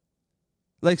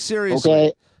 Like, seriously.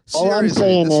 Okay. All I'm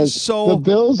saying is the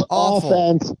Bills'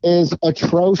 offense is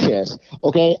atrocious.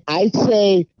 Okay, I'd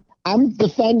say I'm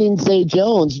defending Zay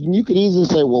Jones. And you could easily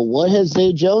say, well, what has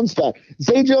Zay Jones done?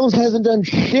 Zay Jones hasn't done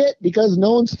shit because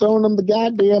no one's throwing him the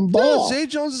goddamn ball. Dude, Zay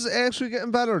Jones is actually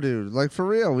getting better, dude. Like, for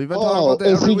real. We've been talking about that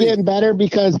every week. Is he getting better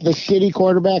because the shitty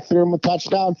quarterback threw him a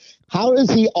touchdown? How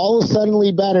is he all of a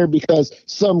sudden better because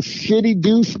some shitty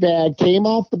douchebag came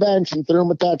off the bench and threw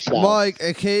him a touchdown? Like,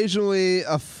 occasionally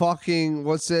a fucking,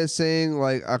 what's that saying?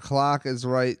 Like, a clock is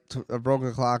right, a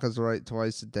broken clock is right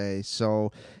twice a day.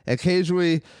 So,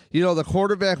 occasionally, the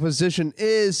quarterback position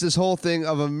is this whole thing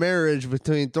of a marriage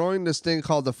between throwing this thing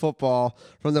called the football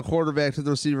from the quarterback to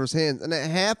the receiver's hands. And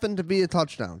it happened to be a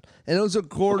touchdown. And it was a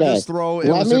gorgeous throw. It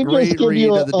was a great read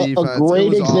of the defense. A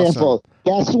great example.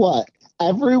 Awesome. Guess what?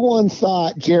 everyone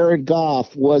thought Jared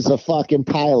Goff was a fucking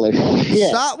pile of shit.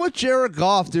 Stop with Jared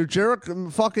Goff, dude.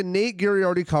 Fucking Nate Geary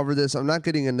already covered this. I'm not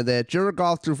getting into that. Jared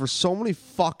Goff threw for so many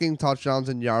fucking touchdowns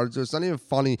and yards. It's not even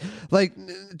funny. Like,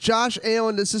 Josh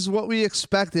Allen, this is what we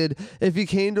expected if he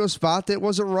came to a spot that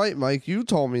wasn't right, Mike. You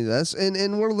told me this,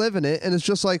 and we're living it. And it's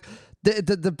just like,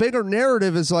 the bigger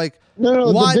narrative is like, the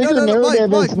bigger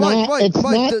narrative is not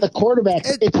the quarterback,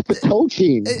 it's the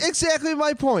coaching. Exactly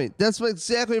my point. That's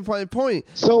exactly my point.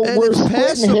 So we're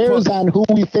splitting hairs on who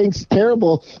we think's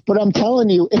terrible, but I'm telling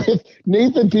you, if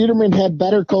Nathan Peterman had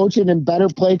better coaching and better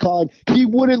play calling, he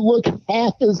wouldn't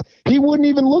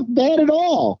even look bad at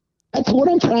all. That's what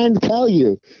I'm trying to tell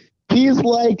you. He's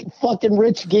like fucking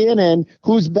Rich Gannon,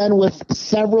 who's been with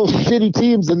several shitty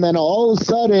teams, and then all of a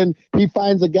sudden he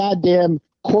finds a goddamn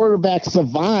quarterback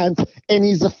savant, and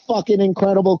he's a fucking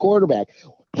incredible quarterback.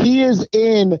 He is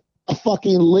in a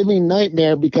fucking living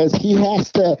nightmare because he has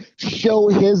to show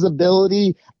his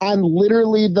ability on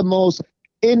literally the most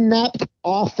inept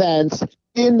offense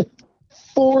in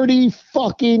 40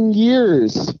 fucking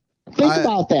years. Think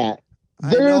about that.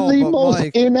 They're the most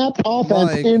inept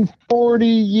offense in 40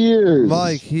 years.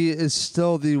 Mike, he is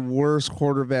still the worst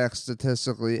quarterback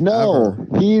statistically ever.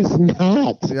 He's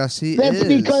not. Yes, he is. That's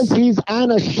because he's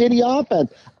on a shitty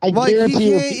offense. Mike, he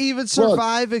can't even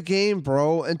survive a game,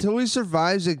 bro. Until he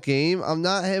survives a game, I'm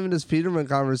not having this Peterman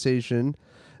conversation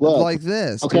like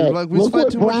this. Okay, dude. Like, we look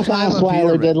what Brock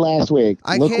Osweiler did last week.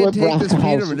 I can't take this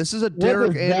Peterman. This is a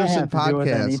Derek Anderson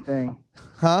podcast.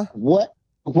 Huh?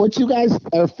 What you guys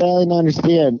are failing to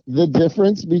understand, the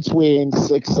difference between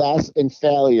success and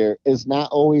failure is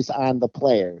not always on the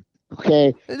player.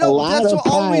 Okay? No, that's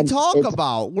all we talk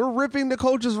about. We're ripping the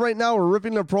coaches right now. We're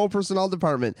ripping the pro personnel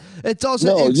department. It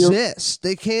doesn't exist.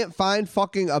 They can't find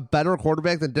fucking a better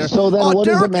quarterback than Derek. So then what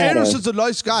Derek does it matter? Anderson's a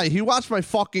nice guy. He watched my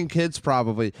fucking kids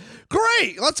probably.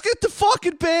 Great. Let's get the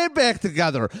fucking band back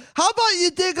together. How about you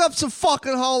dig up some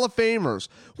fucking Hall of Famers?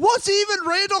 What's even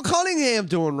Randall Cunningham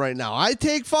doing right now? I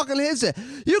take fucking his.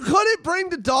 You couldn't bring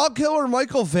the dog killer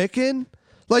Michael Vick in?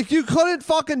 Like, you couldn't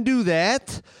fucking do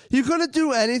that? You couldn't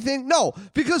do anything? No,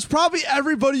 because probably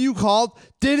everybody you called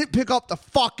didn't pick up the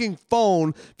fucking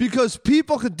phone because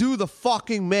people could do the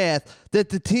fucking math that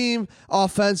the team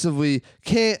offensively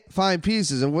can't find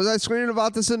pieces. And was I screaming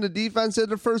about this in the defense in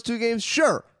the first two games?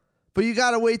 Sure. But you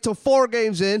got to wait till 4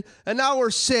 games in, and now we're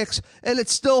 6, and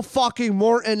it's still fucking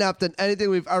more inept than anything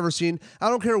we've ever seen. I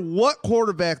don't care what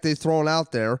quarterback they've thrown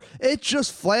out there. It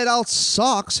just flat out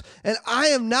sucks, and I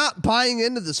am not buying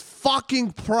into this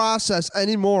fucking process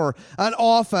anymore on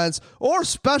offense or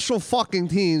special fucking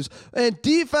teams, and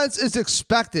defense is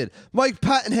expected. Mike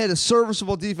Patton had a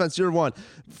serviceable defense year 1.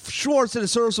 Schwartz had a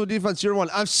serviceable defense year 1.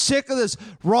 I'm sick of this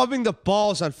rubbing the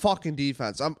balls on fucking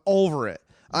defense. I'm over it.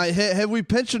 Have we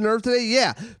pinched a nerve today?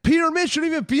 Yeah. Peterman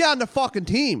shouldn't even be on the fucking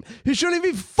team. He shouldn't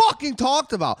even be fucking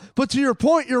talked about. But to your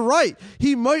point, you're right.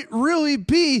 He might really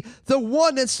be the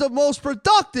one that's the most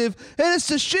productive, and it's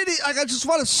the shitty. Like, I just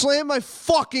want to slam my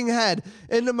fucking head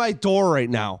into my door right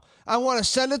now. I want to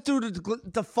send it through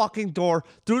the fucking door,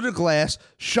 through the glass,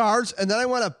 shards, and then I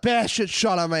want to bash it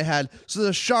shut on my head so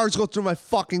the shards go through my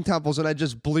fucking temples and I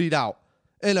just bleed out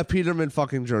in a Peterman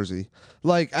fucking jersey.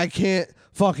 Like, I can't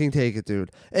fucking take it, dude.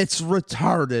 It's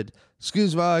retarded.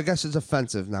 Excuse me, I guess it's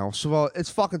offensive now. So, well, it's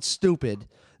fucking stupid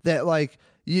that, like,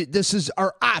 this is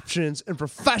our options in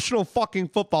professional fucking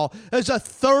football as a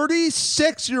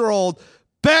 36-year-old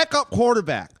backup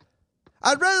quarterback.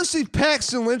 I'd rather see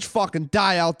Paxton Lynch fucking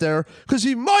die out there because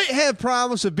he might have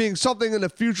promise of being something in the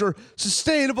future,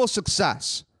 sustainable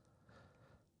success.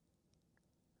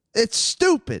 It's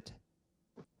stupid.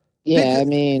 Yeah, I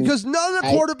mean... Because none of the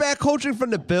quarterback coaching from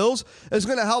the Bills is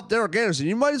going to help Derek Anderson.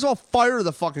 You might as well fire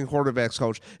the fucking quarterback's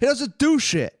coach. He doesn't do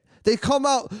shit. They come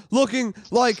out looking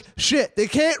like shit. They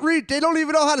can't read. They don't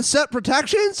even know how to set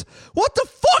protections. What the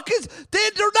fuck is...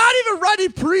 They're not even ready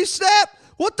pre-snap.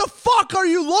 What the fuck are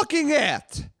you looking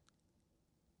at?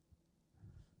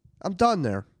 I'm done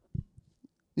there.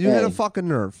 You hit a fucking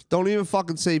nerve. Don't even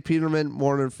fucking say Peterman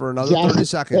more than for another 30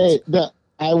 seconds. Hey,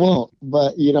 I won't.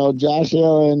 But, you know, Josh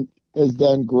Allen has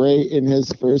done great in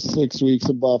his first 6 weeks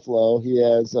of Buffalo. He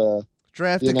has...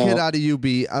 Draft a kid out of UB.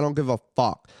 I don't give a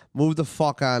fuck. Move the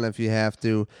fuck on if you have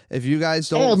to. If you guys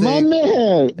don't think...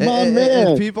 My man.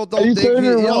 If people don't Are you think...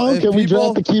 turning around? Can we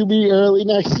draft the QB early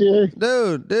next year?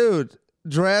 Dude.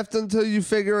 Draft until you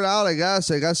figure it out, I guess.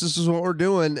 I guess this is what we're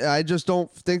doing. I just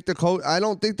don't think I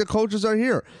don't think the coaches are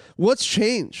here. What's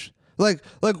changed? Like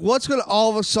what's going to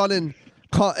all of a sudden...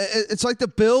 It's like the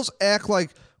Bills act like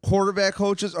quarterback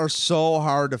coaches are so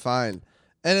hard to find.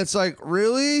 And it's like,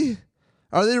 really?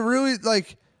 Are they really,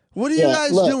 like, what are you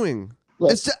guys doing?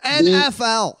 Look, It's the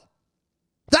NFL.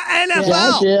 The NFL.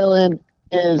 Josh Allen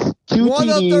is 2 One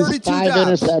of TDs, 32 5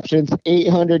 drops. interceptions,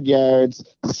 800 yards,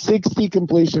 60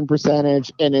 completion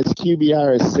percentage, and his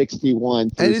QBR is 61.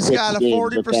 And he's got a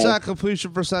 40% 40%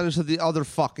 completion percentage of the other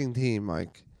fucking team,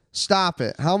 Mike. Stop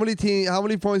it. How many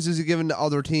points is he giving the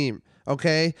other team?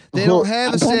 Okay? They don't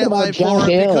have a stat line for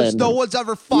it because no one's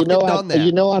ever fucking done that.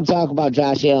 You know I'm talking about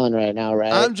Josh Allen right now,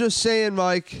 right? I'm just saying,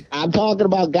 Mike. I'm talking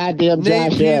about goddamn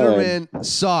Nate Josh Allen. Peterman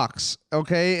sucks,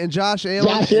 okay? And Josh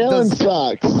Allen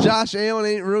sucks. Josh Allen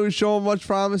ain't really showing much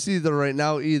promise right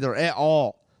now at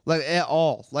all.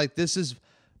 Like this is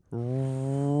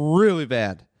really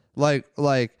bad. Like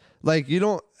you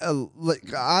don't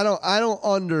I don't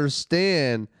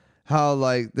understand how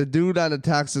like the dude on the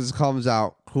Texans comes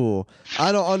out cool.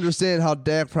 I don't understand how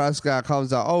Dak Prescott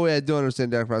comes out. Oh yeah, I do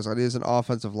understand Dak Prescott. He has an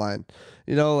offensive line.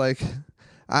 You know, like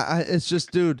it's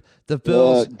just, dude, the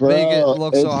Bills make it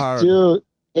look so hard. Dude,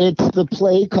 it's the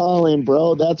play calling,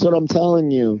 bro. That's what I'm telling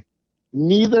you.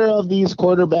 Neither of these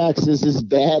quarterbacks is as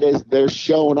bad as they're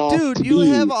showing off. Dude, you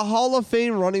have a Hall of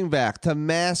Fame running back to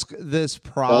mask this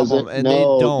problem, they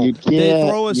don't. They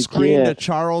throw a screen to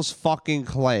Charles fucking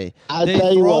Clay. They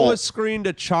throw a screen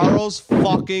to Charles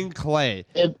fucking Clay.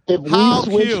 If we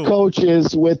switch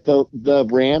coaches with the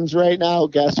Rams right now,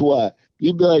 guess what?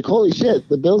 You'd be like, holy shit,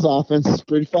 the Bills' offense is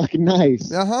pretty fucking nice.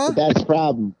 But that's the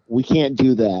problem. We can't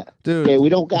do that. Dude. Okay, we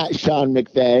don't got Sean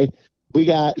McVay. We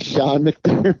got Sean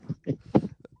McDermott.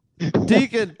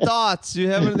 Deacon, thoughts? You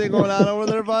have anything going on over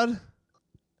there, bud?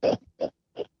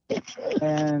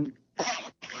 And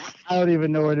I don't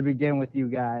even know where to begin with you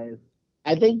guys.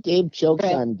 I think Gabe chokes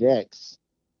on dicks.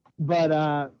 But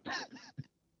I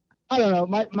don't know.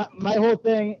 My whole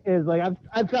thing is like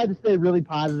I've tried to stay really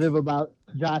positive about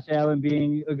Josh Allen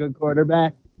being a good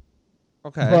quarterback.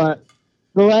 Okay. But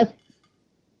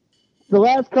the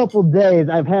last couple days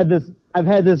I've had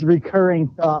this recurring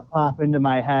thought pop into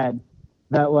my head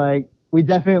that like we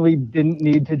definitely didn't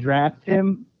need to draft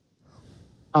him,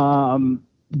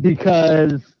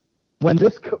 because when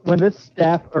this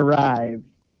staff arrived,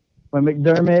 when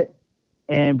McDermott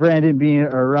and Brandon Beane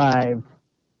arrived,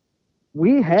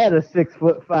 we had a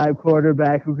 6'5"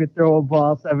 quarterback who could throw a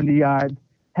ball 70 yards,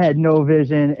 had no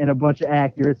vision, and a bunch of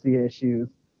accuracy issues.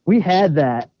 We had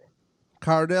that.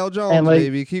 Cardale Jones,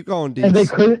 baby. Keep going, Deeks. And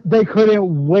they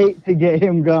couldn't wait to get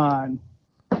him gone.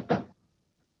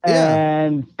 Yeah.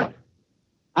 And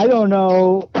I don't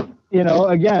know,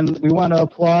 again, we want to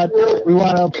applaud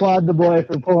the boy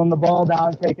for pulling the ball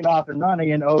down, taking off and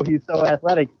running, and he's so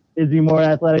athletic. Is he more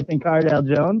athletic than Cardale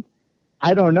Jones?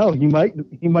 I don't know. He might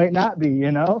not be,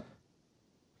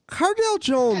 Cardale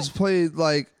Jones played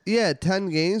 10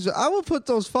 games. I would put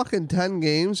those fucking 10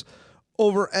 games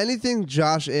over anything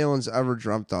Josh Allen's ever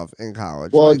dreamt of in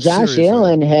college. Well, Josh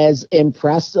Allen has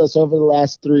impressed us over the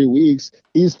last 3 weeks.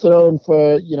 He's thrown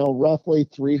for, roughly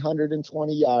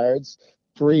 320 yards,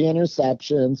 3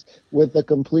 interceptions with a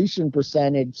completion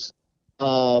percentage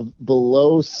of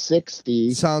below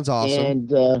 60. Sounds awesome.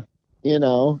 And,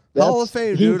 Hall of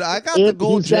Fame, dude. I got the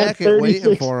gold jacket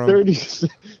waiting for him.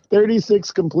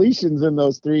 36 completions in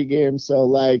those 3 games.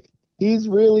 So, he's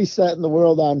really setting the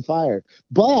world on fire.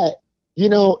 But,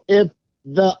 if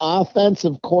the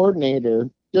offensive coordinator,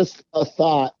 just a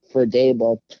thought for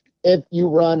Dable, if you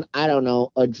run, I don't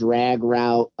know, a drag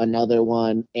route, another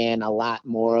one, and a lot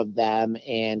more of them,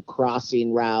 and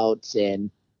crossing routes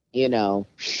and,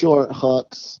 short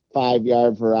hooks,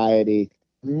 5-yard variety,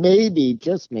 maybe,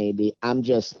 just maybe, I'm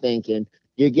just thinking,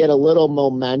 you get a little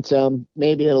momentum.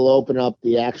 Maybe it'll open up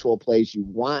the actual plays you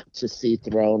want to see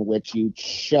thrown, which you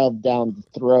shove down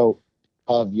the throat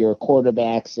of your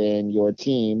quarterbacks and your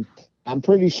team. I'm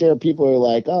pretty sure people are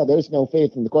like, oh, there's no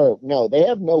faith in the quarterback. No, they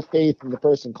have no faith in the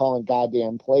person calling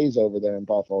goddamn plays over there in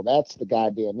Buffalo. That's the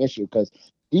goddamn issue, because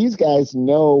these guys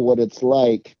know what it's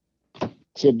like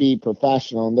to be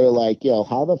professional, and they're like, yo,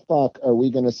 how the fuck are we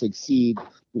going to succeed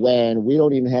when we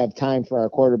don't even have time for our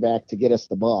quarterback to get us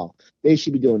the ball? They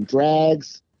should be doing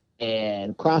drags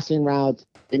and crossing routes.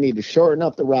 They need to shorten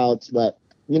up the routes, but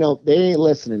they ain't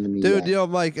listening to me. Dude, yet.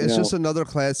 Mike, it's just another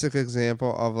classic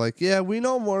example of we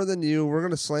know more than you. We're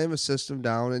going to slam a system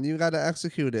down and you got to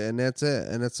execute it. And that's it.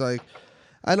 And it's I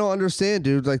don't understand,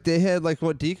 dude. They had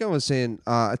what Deacon was saying.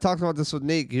 I talked about this with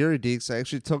Nate Geary Deeks. I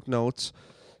actually took notes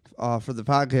for the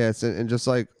podcast and just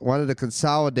wanted to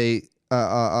consolidate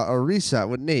a reset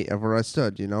with Nate of where I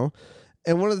stood, And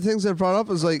one of the things I brought up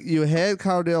was you had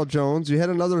Cardale Jones, you had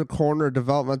another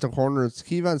developmental corner, it's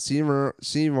Kevon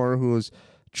Seymour, who was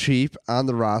cheap on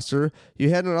the roster. You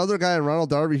had another guy in Ronald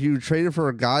Darby who traded for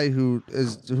a guy who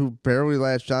barely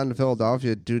latched on to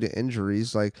Philadelphia due to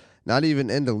injuries. not even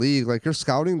in the league. Like, your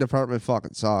scouting department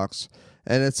fucking sucks.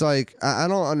 And it's like, I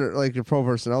don't like your pro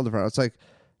personnel department. It's like,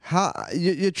 how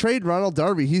you trade Ronald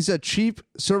Darby? He's a cheap,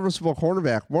 serviceable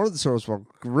cornerback, more of the serviceable,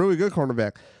 really good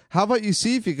cornerback. How about you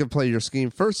see if you can play your scheme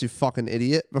first, you fucking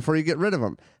idiot, before you get rid of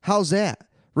him? How's that?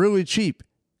 Really cheap.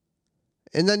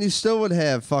 And then you still would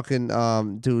have fucking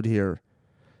dude here.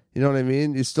 You know what I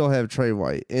mean? You still have Trey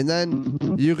White. And then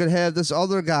you could have this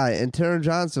other guy and Taron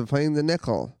Johnson playing the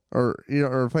nickel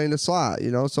or playing the slot,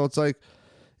 you know? So it's like,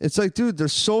 dude, they're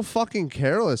so fucking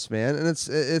careless, man. And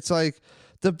it's like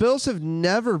the Bills have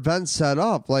never been set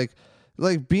up. Like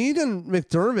Bean and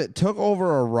McDermott took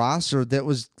over a roster that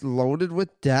was loaded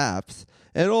with depth.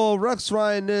 And Rex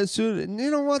Ryan this, and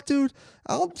you know what, dude?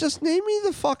 I'll just name me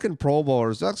the fucking Pro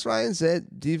Bowlers. Rex Ryan's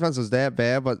defense was that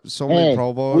bad, but so many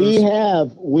Pro Bowlers.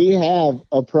 We have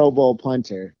a Pro Bowl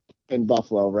punter in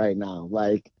Buffalo right now.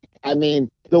 Like, I mean,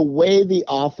 the way the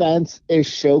offense is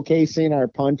showcasing our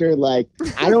punter, like,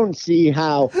 I don't see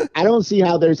how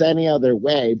there's any other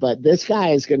way. But this guy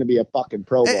is going to be a fucking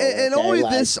Pro Bowler. And okay? only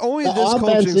like, this offense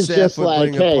coaching is staff just would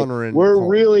like, bring a hey, punter in. we're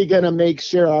really going to make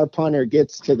sure our punter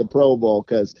gets to the Pro Bowl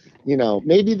because, you know,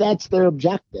 maybe that's their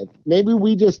objective. Maybe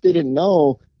we just didn't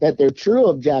know that their true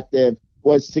objective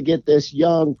was to get this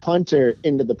young punter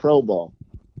into the Pro Bowl.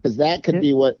 Because that could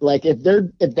be what, like, if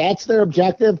that's their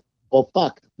objective, well,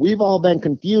 fuck, we've all been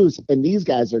confused, and these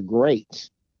guys are great.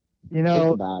 You know,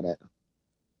 think about it.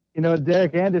 You know,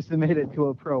 Derek Anderson made it to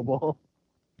a Pro Bowl.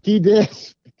 He did.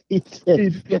 He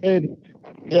did.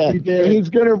 Yeah, he's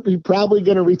probably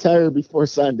gonna retire before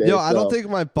Sunday. Yo, I don't think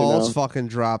my balls fucking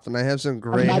dropped, and I have some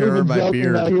gray hair in my joking,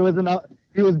 beard. Though.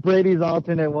 He was Brady's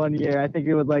alternate one year. I think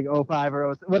it was like 05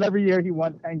 or 06. Whatever year he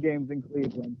won 10 games in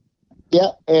Cleveland.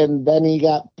 Yeah, and then he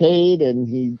got paid, and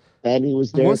he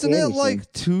was Derek Wasn't Anderson. it like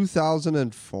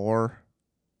 2004?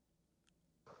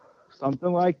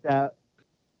 Something like that.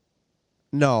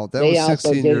 No, that was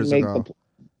 16 years ago.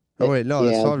 Oh, wait, no,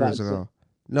 that's 12 years ago.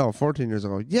 No, 14 years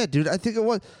ago. Yeah, dude, I think it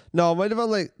was. No, it might have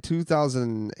been like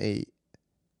 2008.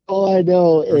 All I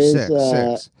know is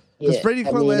six. Because Brady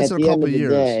Quinn lasted a couple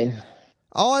years. Day.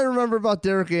 All I remember about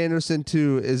Derek Anderson,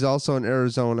 too, is also in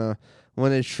Arizona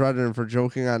when they shredded him for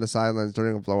joking on the sidelines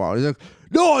during a blowout. He's like,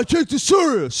 no, I take this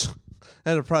serious.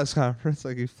 At a press conference,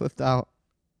 like he flipped out.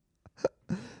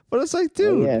 But it's like,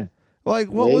 dude, like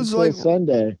what was like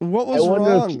Sunday? What was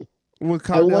wrong with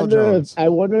Cardell Jones? I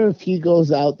wonder if he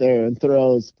goes out there and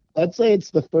throws. Let's say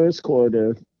it's the first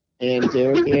quarter, and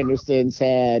Derek Anderson's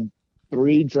had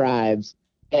 3 drives,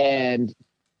 and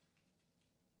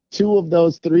 2 of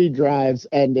those 3 drives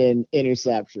end in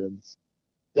interceptions.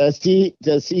 Does he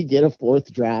get a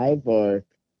 4th drive, or,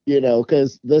 you know,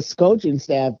 because this coaching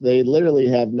staff, they literally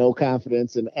have no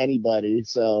confidence in anybody.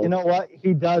 So you know what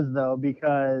he does though,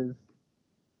 because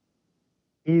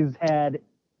he's had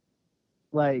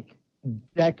like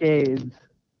decades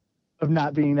of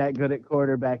not being that good at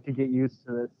quarterback to get used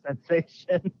to this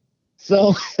sensation.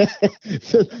 So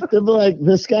they're like,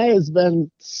 this guy has been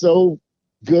so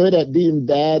good at being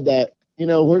bad that, you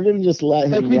know, we're going to just let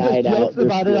him ride out. He just jokes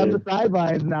about it on the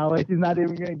sidelines now. Like, he's not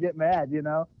even going to get mad, you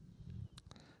know?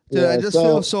 Dude, I just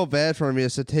feel so bad for him. He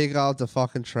has to take out the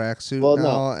fucking tracksuit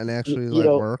now and actually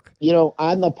work. You know,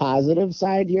 on the positive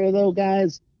side here, though,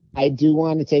 guys, I do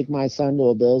want to take my son to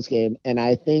a Bills game, and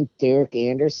I think Derek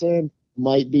Anderson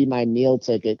might be my meal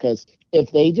ticket, because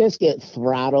if they just get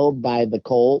throttled by the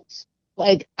Colts,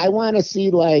 like, I want to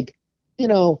see, like, you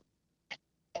know,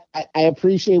 I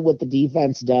appreciate what the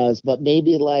defense does, but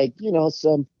maybe, like, you know,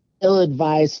 some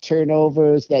ill-advised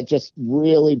turnovers that just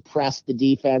really press the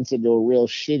defense into a real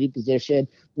shitty position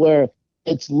where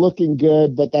it's looking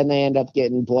good, but then they end up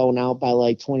getting blown out by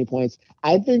like 20 points.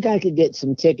 I think I could get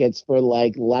some tickets for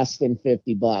like less than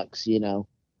 $50, you know.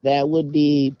 That would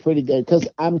be pretty good, because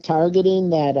I'm targeting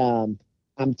the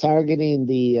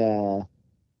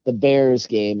Bears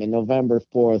game in November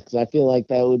 4th, because I feel like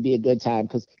that would be a good time.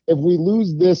 Because if we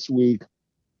lose this week,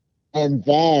 and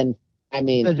then, I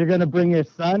mean... So you're going to bring your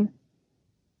son?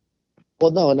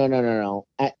 Well, no.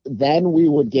 Then we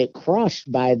would get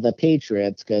crushed by the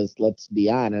Patriots, because let's be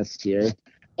honest here.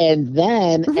 And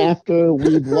then after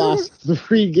we've lost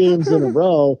 3 games in a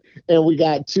row and we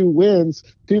got 2 wins,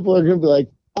 people are going to be like,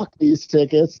 fuck these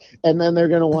tickets, and then they're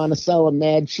going to want to sell them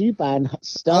mad cheap on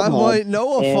StubHub. I might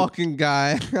know a fucking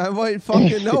guy. I might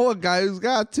fucking know a guy who's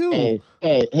got 2.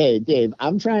 Hey, Dave,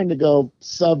 I'm trying to go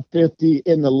sub 50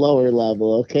 in the lower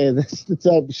level, okay? That's the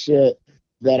type of shit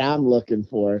that I'm looking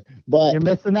for. But you're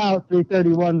missing out.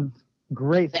 331's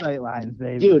great sight lines,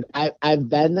 baby. Dude, I've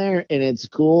been there, and it's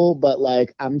cool, but,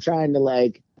 like, I'm trying to,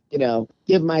 like,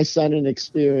 give my son an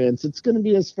experience. It's going to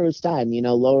be his first time.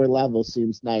 Lower level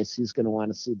seems nice. He's going to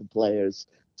want to see the players.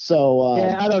 So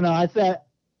yeah, I don't know. I said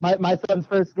my son's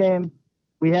first game,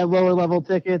 we had lower level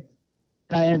tickets.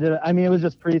 It was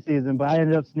just preseason, but I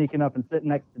ended up sneaking up and sitting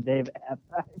next to Dave at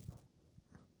halftime.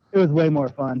 It was way more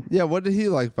fun. Yeah, what did he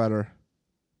like better?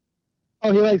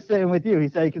 Oh, he likes sitting with you. He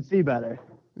said he could see better.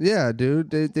 Yeah, dude.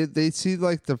 They see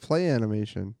like the play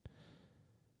animation.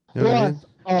 You know what I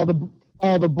mean?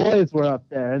 all the boys were up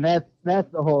there, and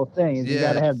that's the whole thing. Is You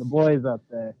got to have the boys up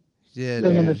there. Yeah,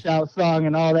 singing the shout song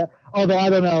and all that. Although I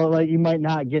don't know, like you might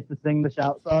not get to sing the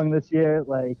shout song this year.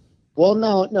 Like, well,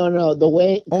 no. The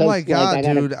way. Oh my God,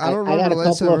 dude! I don't remember the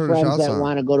last time I heard a shout song. I got a couple of friends that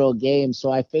want to go to a game, so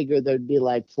I figured there'd be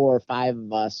like 4 or 5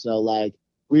 of us. So like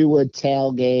we would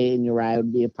tailgate, and Uriah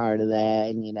would be a part of that,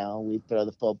 and we'd throw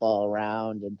the football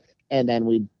around, and then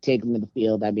we'd take them to the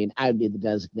field. I mean, I'd be the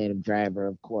designated driver,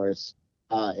 of course,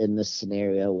 in this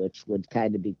scenario, which would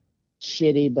kind of be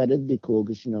shitty, but it'd be cool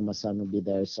because my son would be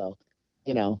there. So,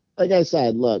 like I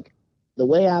said, look, the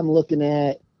way I'm looking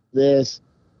at this,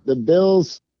 the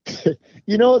Bills.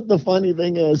 What the funny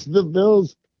thing is? The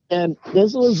Bills, and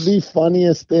this was the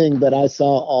funniest thing that I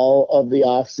saw all of the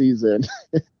offseason.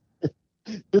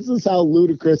 This is how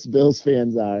ludicrous Bills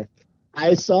fans are.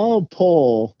 I saw a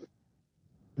poll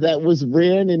that was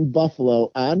ran in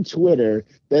Buffalo on Twitter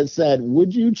that said,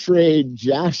 would you trade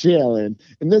Josh Allen?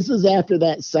 And this is after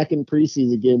that second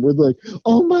preseason game. We're like,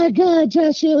 oh my God,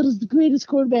 Josh Allen is the greatest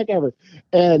quarterback ever.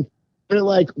 And they're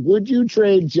like, would you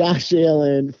trade Josh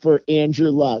Allen for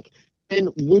Andrew Luck? And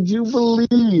would you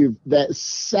believe that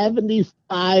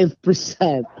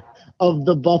 75% of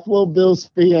the Buffalo Bills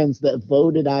fans that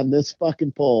voted on this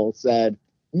fucking poll said,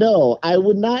 no, I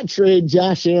would not trade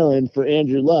Josh Allen for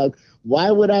Andrew Luck.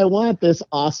 Why would I want this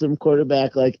awesome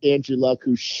quarterback like Andrew Luck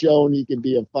who's shown he can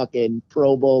be a fucking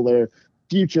Pro Bowler,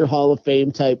 future Hall of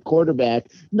Fame type quarterback?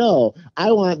 No,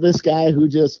 I want this guy who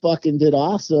just fucking did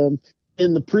awesome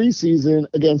in the preseason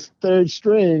against third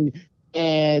string.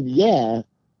 And yeah,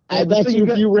 I bet you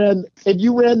if you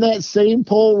ran that same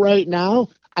poll right now,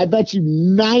 I bet you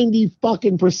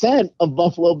 90% of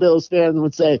Buffalo Bills fans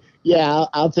would say, yeah,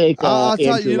 I'll take I'll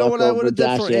tell Andrew you, Luck over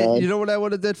Josh Allen. You know what I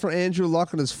would have did for Andrew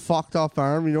Luck and his fucked up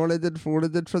arm? You know what I did for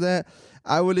that?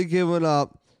 I would have given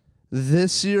up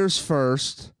this year's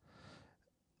first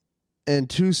in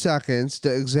 2 seconds,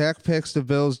 the exact picks the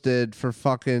Bills did for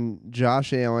fucking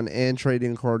Josh Allen and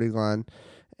trading Cordy Glenn,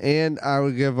 and I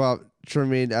would give up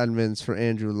Tremaine Edmonds for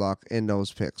Andrew Luck in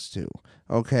those picks too.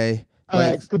 Okay. All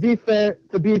right. To be fair,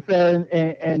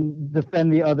 and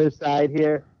defend the other side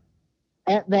here.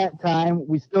 At that time,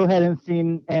 we still hadn't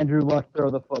seen Andrew Luck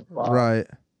throw the football. Right.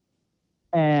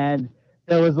 And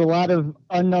there was a lot of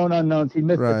unknowns. He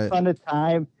missed a ton of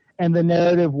time, and the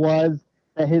narrative was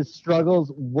that his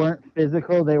struggles weren't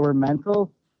physical, they were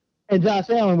mental. And Josh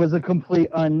Allen was a complete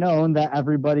unknown that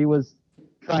everybody was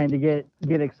trying to get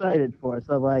excited for.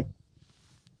 So, like,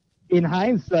 in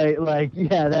hindsight, like,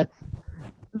 yeah,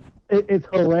 it's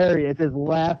hilarious. It's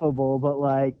laughable, but,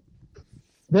 like,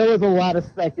 there was a lot of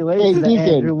speculation that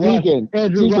Andrew Luck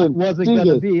wasn't going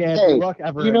to be Andrew Luck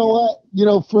ever. You know what?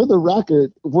 For the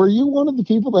record, were you one of the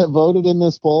people that voted in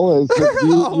this poll?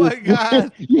 My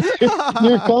God.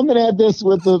 You're coming at this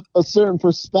with a certain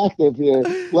perspective here.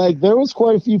 Like, there was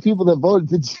quite a few people that voted.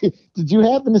 Did you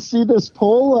happen to see this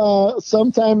poll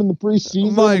sometime in the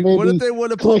preseason? Mike, what if they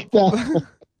would have clicked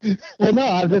Well, no,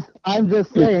 I'm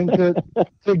just saying to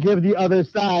give the other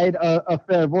side a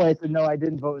fair voice. And no, I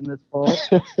didn't vote in this poll.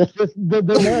 Just the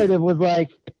narrative was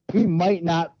like he might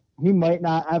not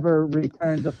ever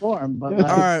return to form. But like,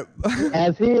 all right,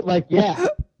 as he like he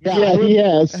has.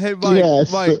 Hey, Mike,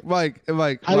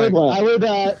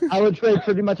 I would trade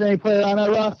pretty much any player on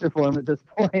our roster for him at this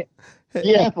point.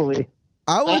 Yeah, happily.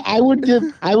 I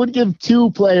would give 2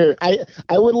 players. I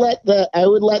would let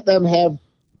them have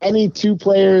any 2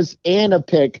 players and a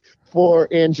pick for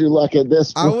Andrew Luck at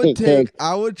this point.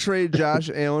 I would trade Josh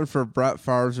Allen for Brett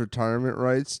Favre's retirement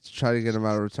rights to try to get him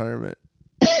out of retirement.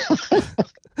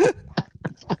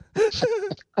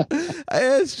 I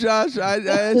asked Jeff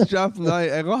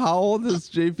Knight, I go, how old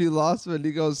is JP Lossman?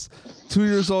 He goes, 2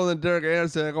 years older than Derek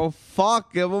Anderson. I go,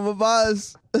 fuck, give him a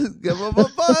buzz. Give him a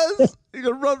buzz. He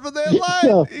can run for that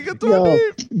line. He can throw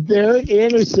deep. Derek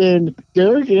Anderson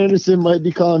might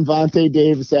be calling Vontae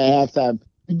Davis at halftime.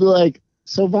 He'd be like,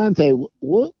 so Vontae,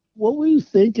 what were you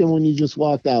thinking when you just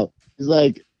walked out? He's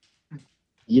like,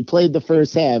 you played the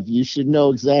first half. You should know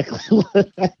exactly what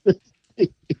I was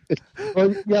thinking.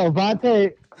 Well,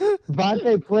 Vontae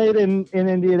played in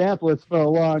Indianapolis for a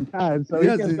long time, so he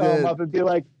can call him up and be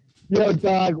like, yo,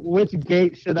 dog, which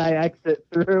gate should I exit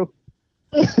through?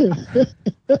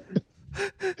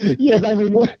 Yes, I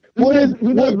mean, what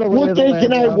day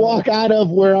can I walk out of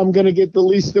where I'm going to get the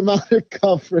least amount of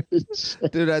coverage?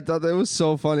 Dude, I thought that was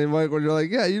so funny, Mike, when you're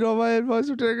like, yeah, you know what my advice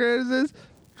for takeaways is?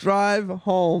 Drive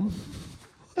home.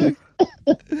 Like,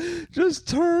 just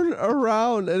turn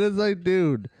around. And it's like,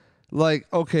 dude, like,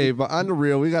 okay, but on the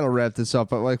real, we got to wrap this up.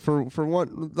 But, like, for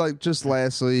one, like, just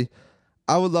lastly,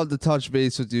 I would love to touch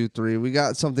base with you three. We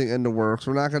got something in the works.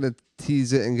 We're not going to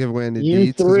tease it and give away any You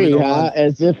deets. 'Cause we three, don't huh? want-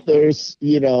 As if there's,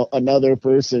 another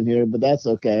person here, but that's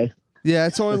okay. Yeah,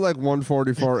 it's only like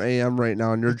 1:44 a.m. right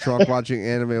now, and you're drunk watching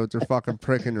anime with your fucking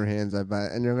prick in your hands, I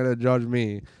bet. And you're going to judge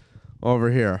me over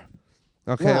here.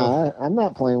 Okay. No, I'm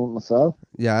not playing with myself.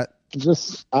 Yeah.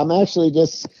 I'm actually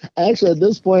at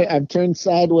this point, I've turned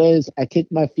sideways. I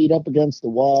kicked my feet up against the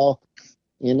wall.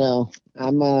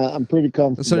 I'm pretty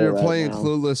comfortable. So you're right playing now.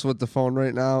 Clueless with the phone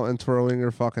right now and twirling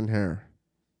your fucking hair.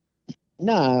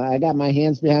 No, I got my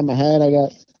hands behind my head. I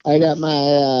got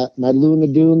my Luna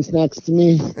Dunes next to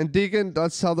me. And Deacon,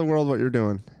 let's tell the world what you're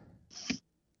doing.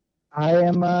 I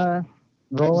am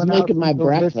rolling out making my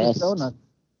breakfast. Donuts.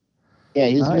 Yeah,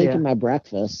 he's making my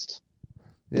breakfast.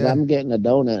 Yeah. I'm getting a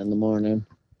donut in the morning.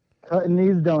 Cutting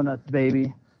these donuts,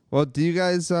 baby. Well, do you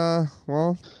guys,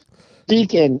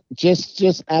 Deacon, just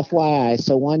FYI.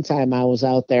 So one time I was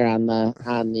out there on the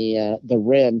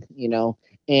rim,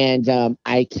 and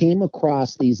I came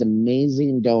across these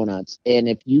amazing donuts. And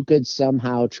if you could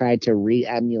somehow try to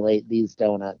re-emulate these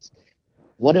donuts,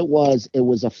 what it was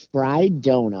a fried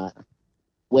donut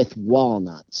with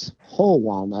walnuts, whole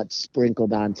walnuts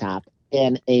sprinkled on top,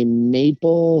 and a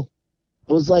maple.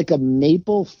 It was like a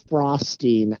maple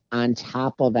frosting on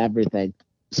top of everything.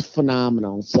 It's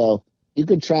phenomenal. So you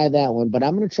could try that one, but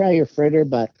I'm going to try your fritter,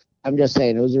 but I'm just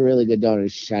saying it was a really good donut. You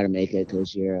should try to make it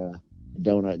because you're a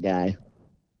donut guy.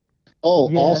 Oh,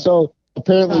 yeah. Also,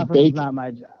 apparently bacon. Not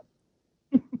my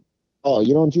job. Oh,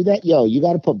 you don't do that? Yo, you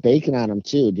got to put bacon on them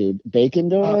too, dude. Bacon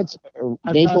donuts?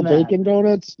 Maple bacon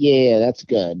donuts? Yeah, that's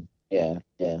good. Yeah.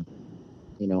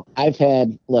 I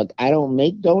don't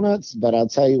make donuts, but I'll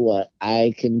tell you what,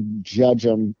 I can judge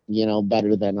them,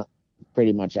 better than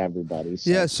pretty much everybody.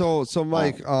 So. Yeah, so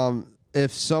Mike,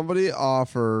 if somebody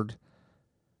offered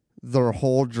their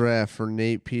whole draft for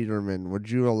Nate Peterman, would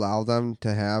you allow them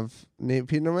to have Nate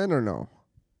Peterman or no?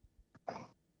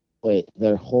 Wait,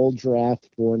 their whole draft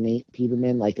for Nate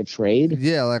Peterman, like a trade?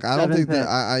 Yeah, like I don't think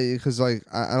that because I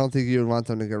don't think you would want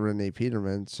them to get rid of Nate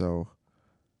Peterman. So,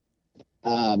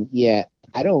 yeah,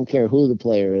 I don't care who the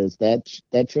player is. That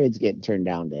trade's getting turned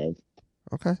down, Dave.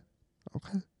 Okay.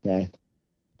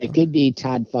 It could be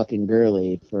Todd fucking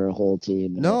Gurley for a whole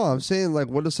team. No, I'm saying like,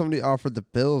 what if somebody offered the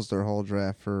Bills their whole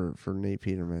draft for Nate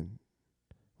Peterman?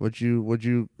 Would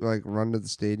you like run to the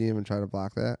stadium and try to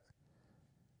block that?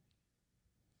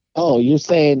 Oh, you're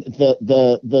saying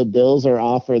the Bills are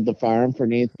offered the farm for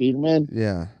Nate Peterman?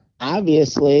 Yeah.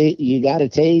 Obviously, you got to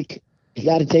take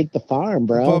the farm,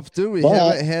 bro. But dude, we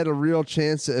haven't had a real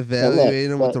chance to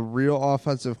evaluate him with a real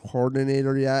offensive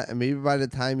coordinator yet, and maybe by the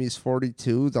time he's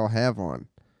 42, they'll have one.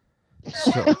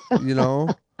 So,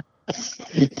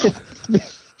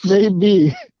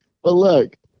 maybe. But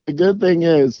look, the good thing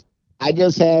is, I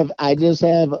just have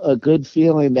a good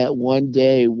feeling that one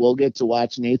day we'll get to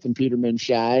watch Nathan Peterman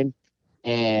shine,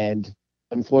 and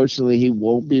unfortunately, he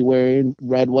won't be wearing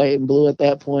red, white, and blue at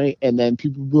that point. And then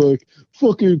people will be like,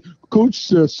 "Fucking coach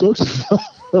says sucks."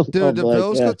 Dude, the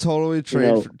Bills could totally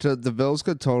trade. The Bills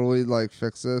could totally like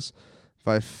fix this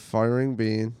by firing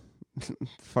Bean,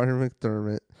 firing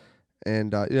McDermott,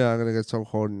 and I'm gonna get so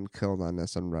cold and killed on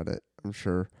this on Reddit. I'm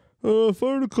sure.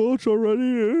 Fire the coach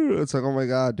already. It's like, oh my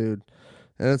god, dude,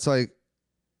 and it's like,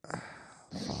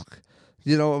 fuck,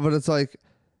 but it's like.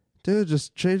 Dude,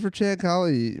 just trade for Chad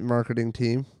Kelly, marketing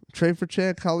team. Trade for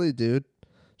Chad Kelly, dude.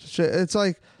 It's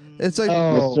like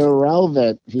Mr.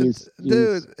 Relevant.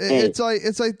 It's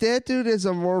like that dude has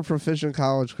a more proficient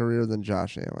college career than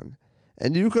Josh Allen,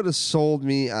 and you could have sold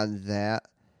me on that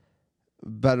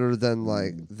better than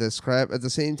like this crap. At the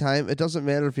same time, it doesn't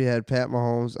matter if he had Pat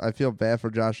Mahomes. I feel bad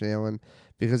for Josh Allen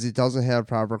because he doesn't have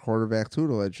proper quarterback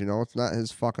tutelage. It's not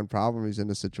his fucking problem. He's in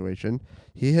a situation.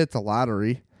 He hit the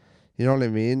lottery. You know what I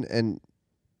mean? And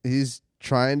he's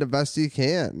trying the best he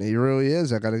can. He really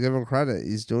is. I got to give him credit.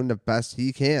 He's doing the best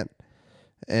he can.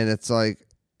 And it's like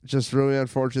just really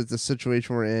unfortunate the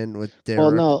situation we're in with Derek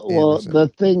Anderson.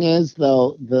 The thing is,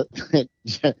 though, the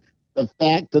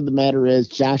fact of the matter is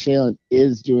Josh Allen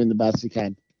is doing the best he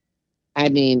can. I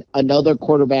mean, another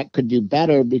quarterback could do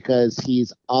better because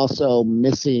he's also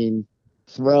missing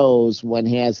throws when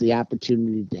he has the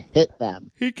opportunity to hit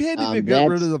them. He can't even get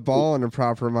rid of the ball in a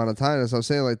proper amount of time. As I'm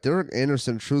saying, like Derek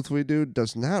Anderson, truthfully, dude,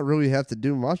 does not really have to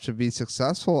do much to be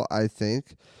successful. I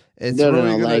think it's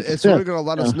really gonna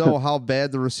let us know how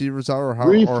bad the receivers are or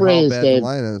how bad the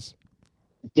line is.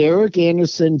 Derek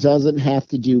Anderson doesn't have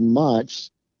to do much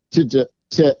to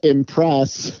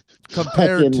impress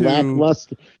compared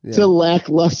to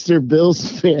lackluster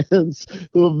Bills fans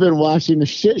who have been watching a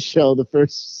shit show the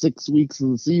first 6 weeks of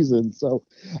the season. So,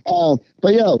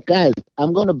 but yo, guys,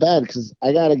 I'm going to bed because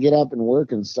I got to get up and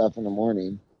work and stuff in the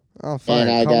morning. Oh, fine.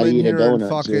 And I got to eat a donut.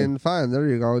 Fucking fine. There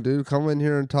you go, dude. Come in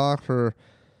here and talk for,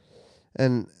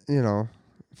 and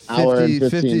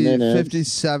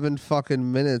 57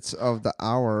 fucking minutes of the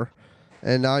hour.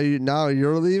 And now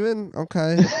you're leaving?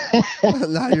 Okay.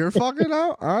 Now you're fucking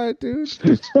out? All right, dude.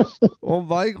 Well,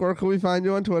 Mike, where can we find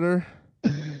you on Twitter?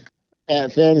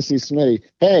 At Fantasy Smitty.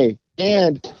 Hey,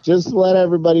 and just to let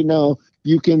everybody know,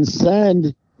 you can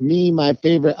send me my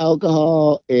favorite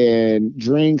alcohol and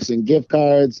drinks and gift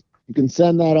cards. You can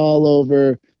send that all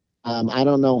over. I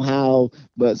don't know how,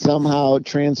 but somehow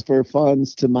transfer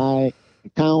funds to my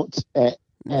account at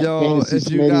Yo, Fantasy if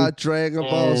you got Dragon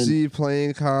Ball Z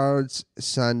playing cards,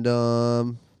 send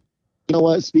them. You know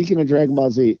what? Speaking of Dragon Ball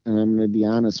Z, and I'm going to be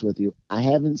honest with you, I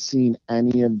haven't seen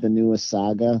any of the newest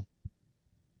saga.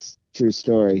 True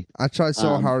story. I tried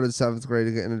so hard in 7th grade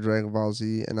to get into Dragon Ball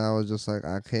Z, and I was just like,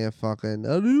 I can't fucking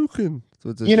Hadouken.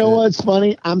 You know what's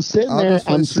funny? I'm sitting there. If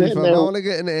I want to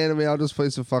get into anime, I'll just play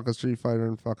some fucking Street Fighter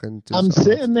and fucking. I'm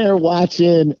sitting there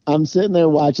watching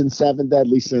 7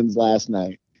 Deadly Sins last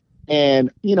night. And,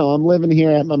 I'm living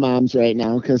here at my mom's right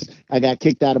now because I got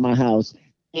kicked out of my house.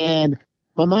 And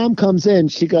my mom comes in.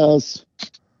 She goes,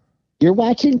 "You're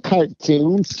watching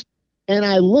cartoons?" And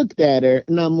I looked at her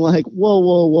and I'm like,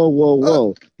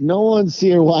 whoa. No one's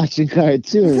here watching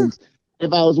cartoons.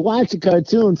 If I was watching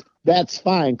cartoons, that's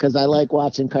fine because I like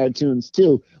watching cartoons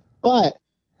too. But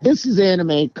this is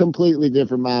anime, completely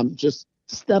different, Mom. Just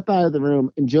step out of the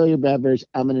room, enjoy your beverage.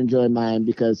 I'm going to enjoy mine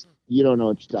because you don't know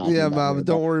what you're talking about. Yeah, Mom,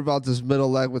 don't worry about this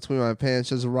middle leg between my pants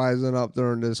just rising up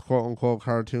during this quote-unquote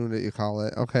cartoon that you call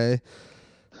it, okay?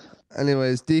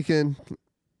 Anyways, Deacon,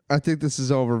 I think this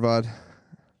is over, bud.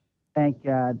 Thank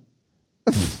God.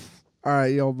 All right,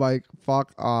 yo, Mike,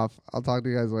 fuck off. I'll talk to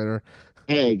you guys later.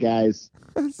 Hey, guys.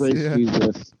 Praise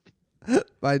Jesus.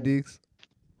 Bye, Deeks.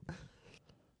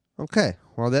 Okay,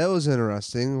 well, that was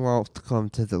interesting. Welcome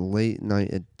to the late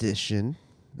night edition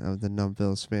of the Numb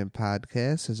Bills Fan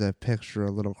Podcast. As I picture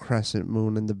a little crescent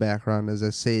moon in the background as I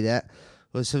say that,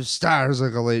 with some stars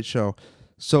like a late show.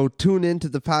 So tune into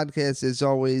the podcast as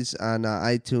always on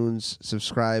iTunes.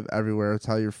 Subscribe everywhere.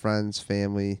 Tell your friends,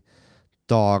 family,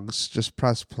 dogs. Just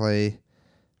press play.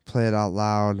 Play it out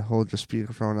loud. Hold your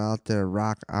speakerphone out there.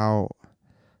 Rock out.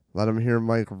 Let them hear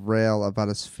Mike rail about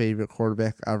his favorite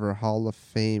quarterback ever, Hall of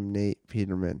Fame Nate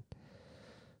Peterman.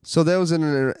 So that was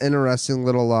an interesting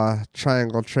little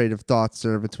triangle trade of thoughts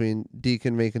there between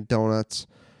Deacon making donuts,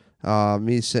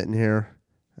 me sitting here,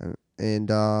 and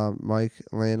Mike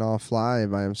laying off fly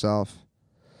by himself.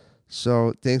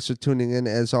 So thanks for tuning in.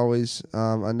 As always,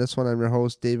 on this one, I'm your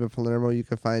host, David Palermo. You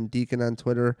can find Deacon on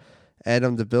Twitter,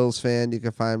 Adam the Bills fan. You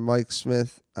can find Mike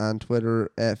Smith on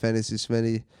Twitter at Fantasy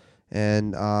Smitty,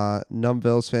 and Numb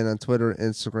Bills fan on Twitter,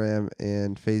 Instagram,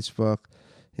 and Facebook.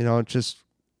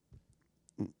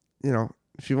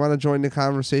 If you want to join the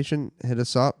conversation, hit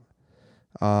us up.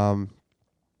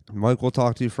 Mike will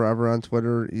talk to you forever on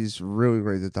Twitter. He's really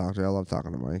great to talk to. I love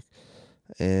talking to Mike.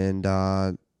 And,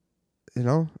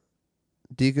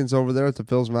 Deacon's over there at the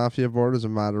Bills Mafia board as a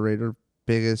moderator.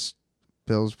 Biggest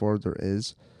Bills board there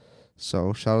is.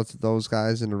 So shout out to those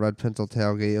guys in the Red Pinto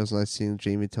tailgate. It was nice seeing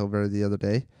Jamie Tilbury the other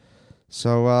day.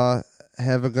 So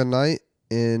have a good night.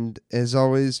 And as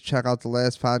always, check out the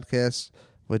last podcast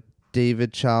with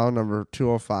David Chow, number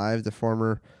 205, the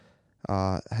former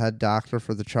head doctor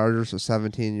for the Chargers for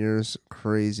 17 years.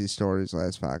 Crazy stories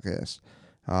last podcast.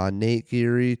 Nate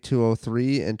Geary,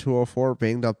 203, and 204,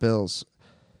 banged up Bills.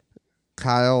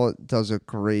 Kyle does a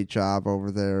great job over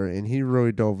there, and he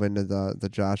really dove into the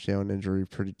Josh Allen injury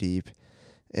pretty deep.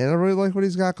 And I really like what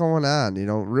he's got going on.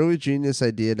 Really genius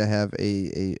idea to have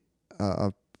a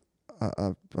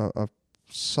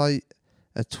site,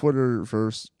 a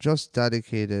Twitterverse just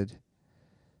dedicated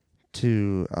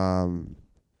to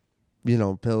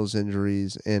Bills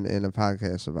injuries and a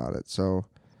podcast about it. So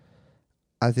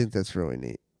I think that's really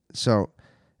neat. So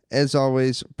as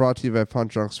always, brought to you by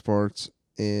Punch Drunk Sports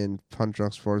and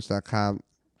punchdrunksports.com.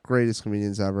 Greatest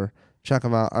comedians ever. Check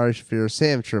them out. Ari Shafir,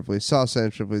 Sam Tripoli. Saw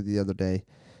Sam Tripoli the other day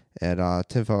at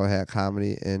Tinfoil Hat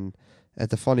Comedy. And at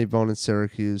the Funny Bone in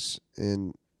Syracuse.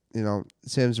 And, you know,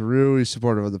 Sam's really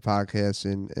supportive of the podcast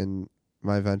and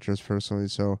my ventures personally.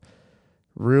 So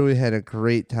really had a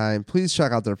great time. Please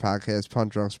check out their podcast,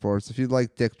 Punt Drunk Sports. If you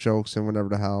like dick jokes and whatever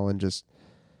the hell and just,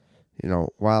 you know,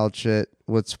 wild shit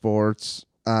with sports,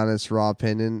 honest, raw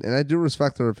opinion. And I do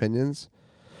respect their opinions.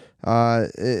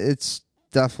 It's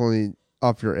definitely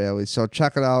up your alley. So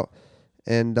check it out.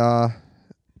 And,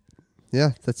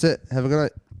 yeah, that's it. Have a good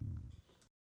night.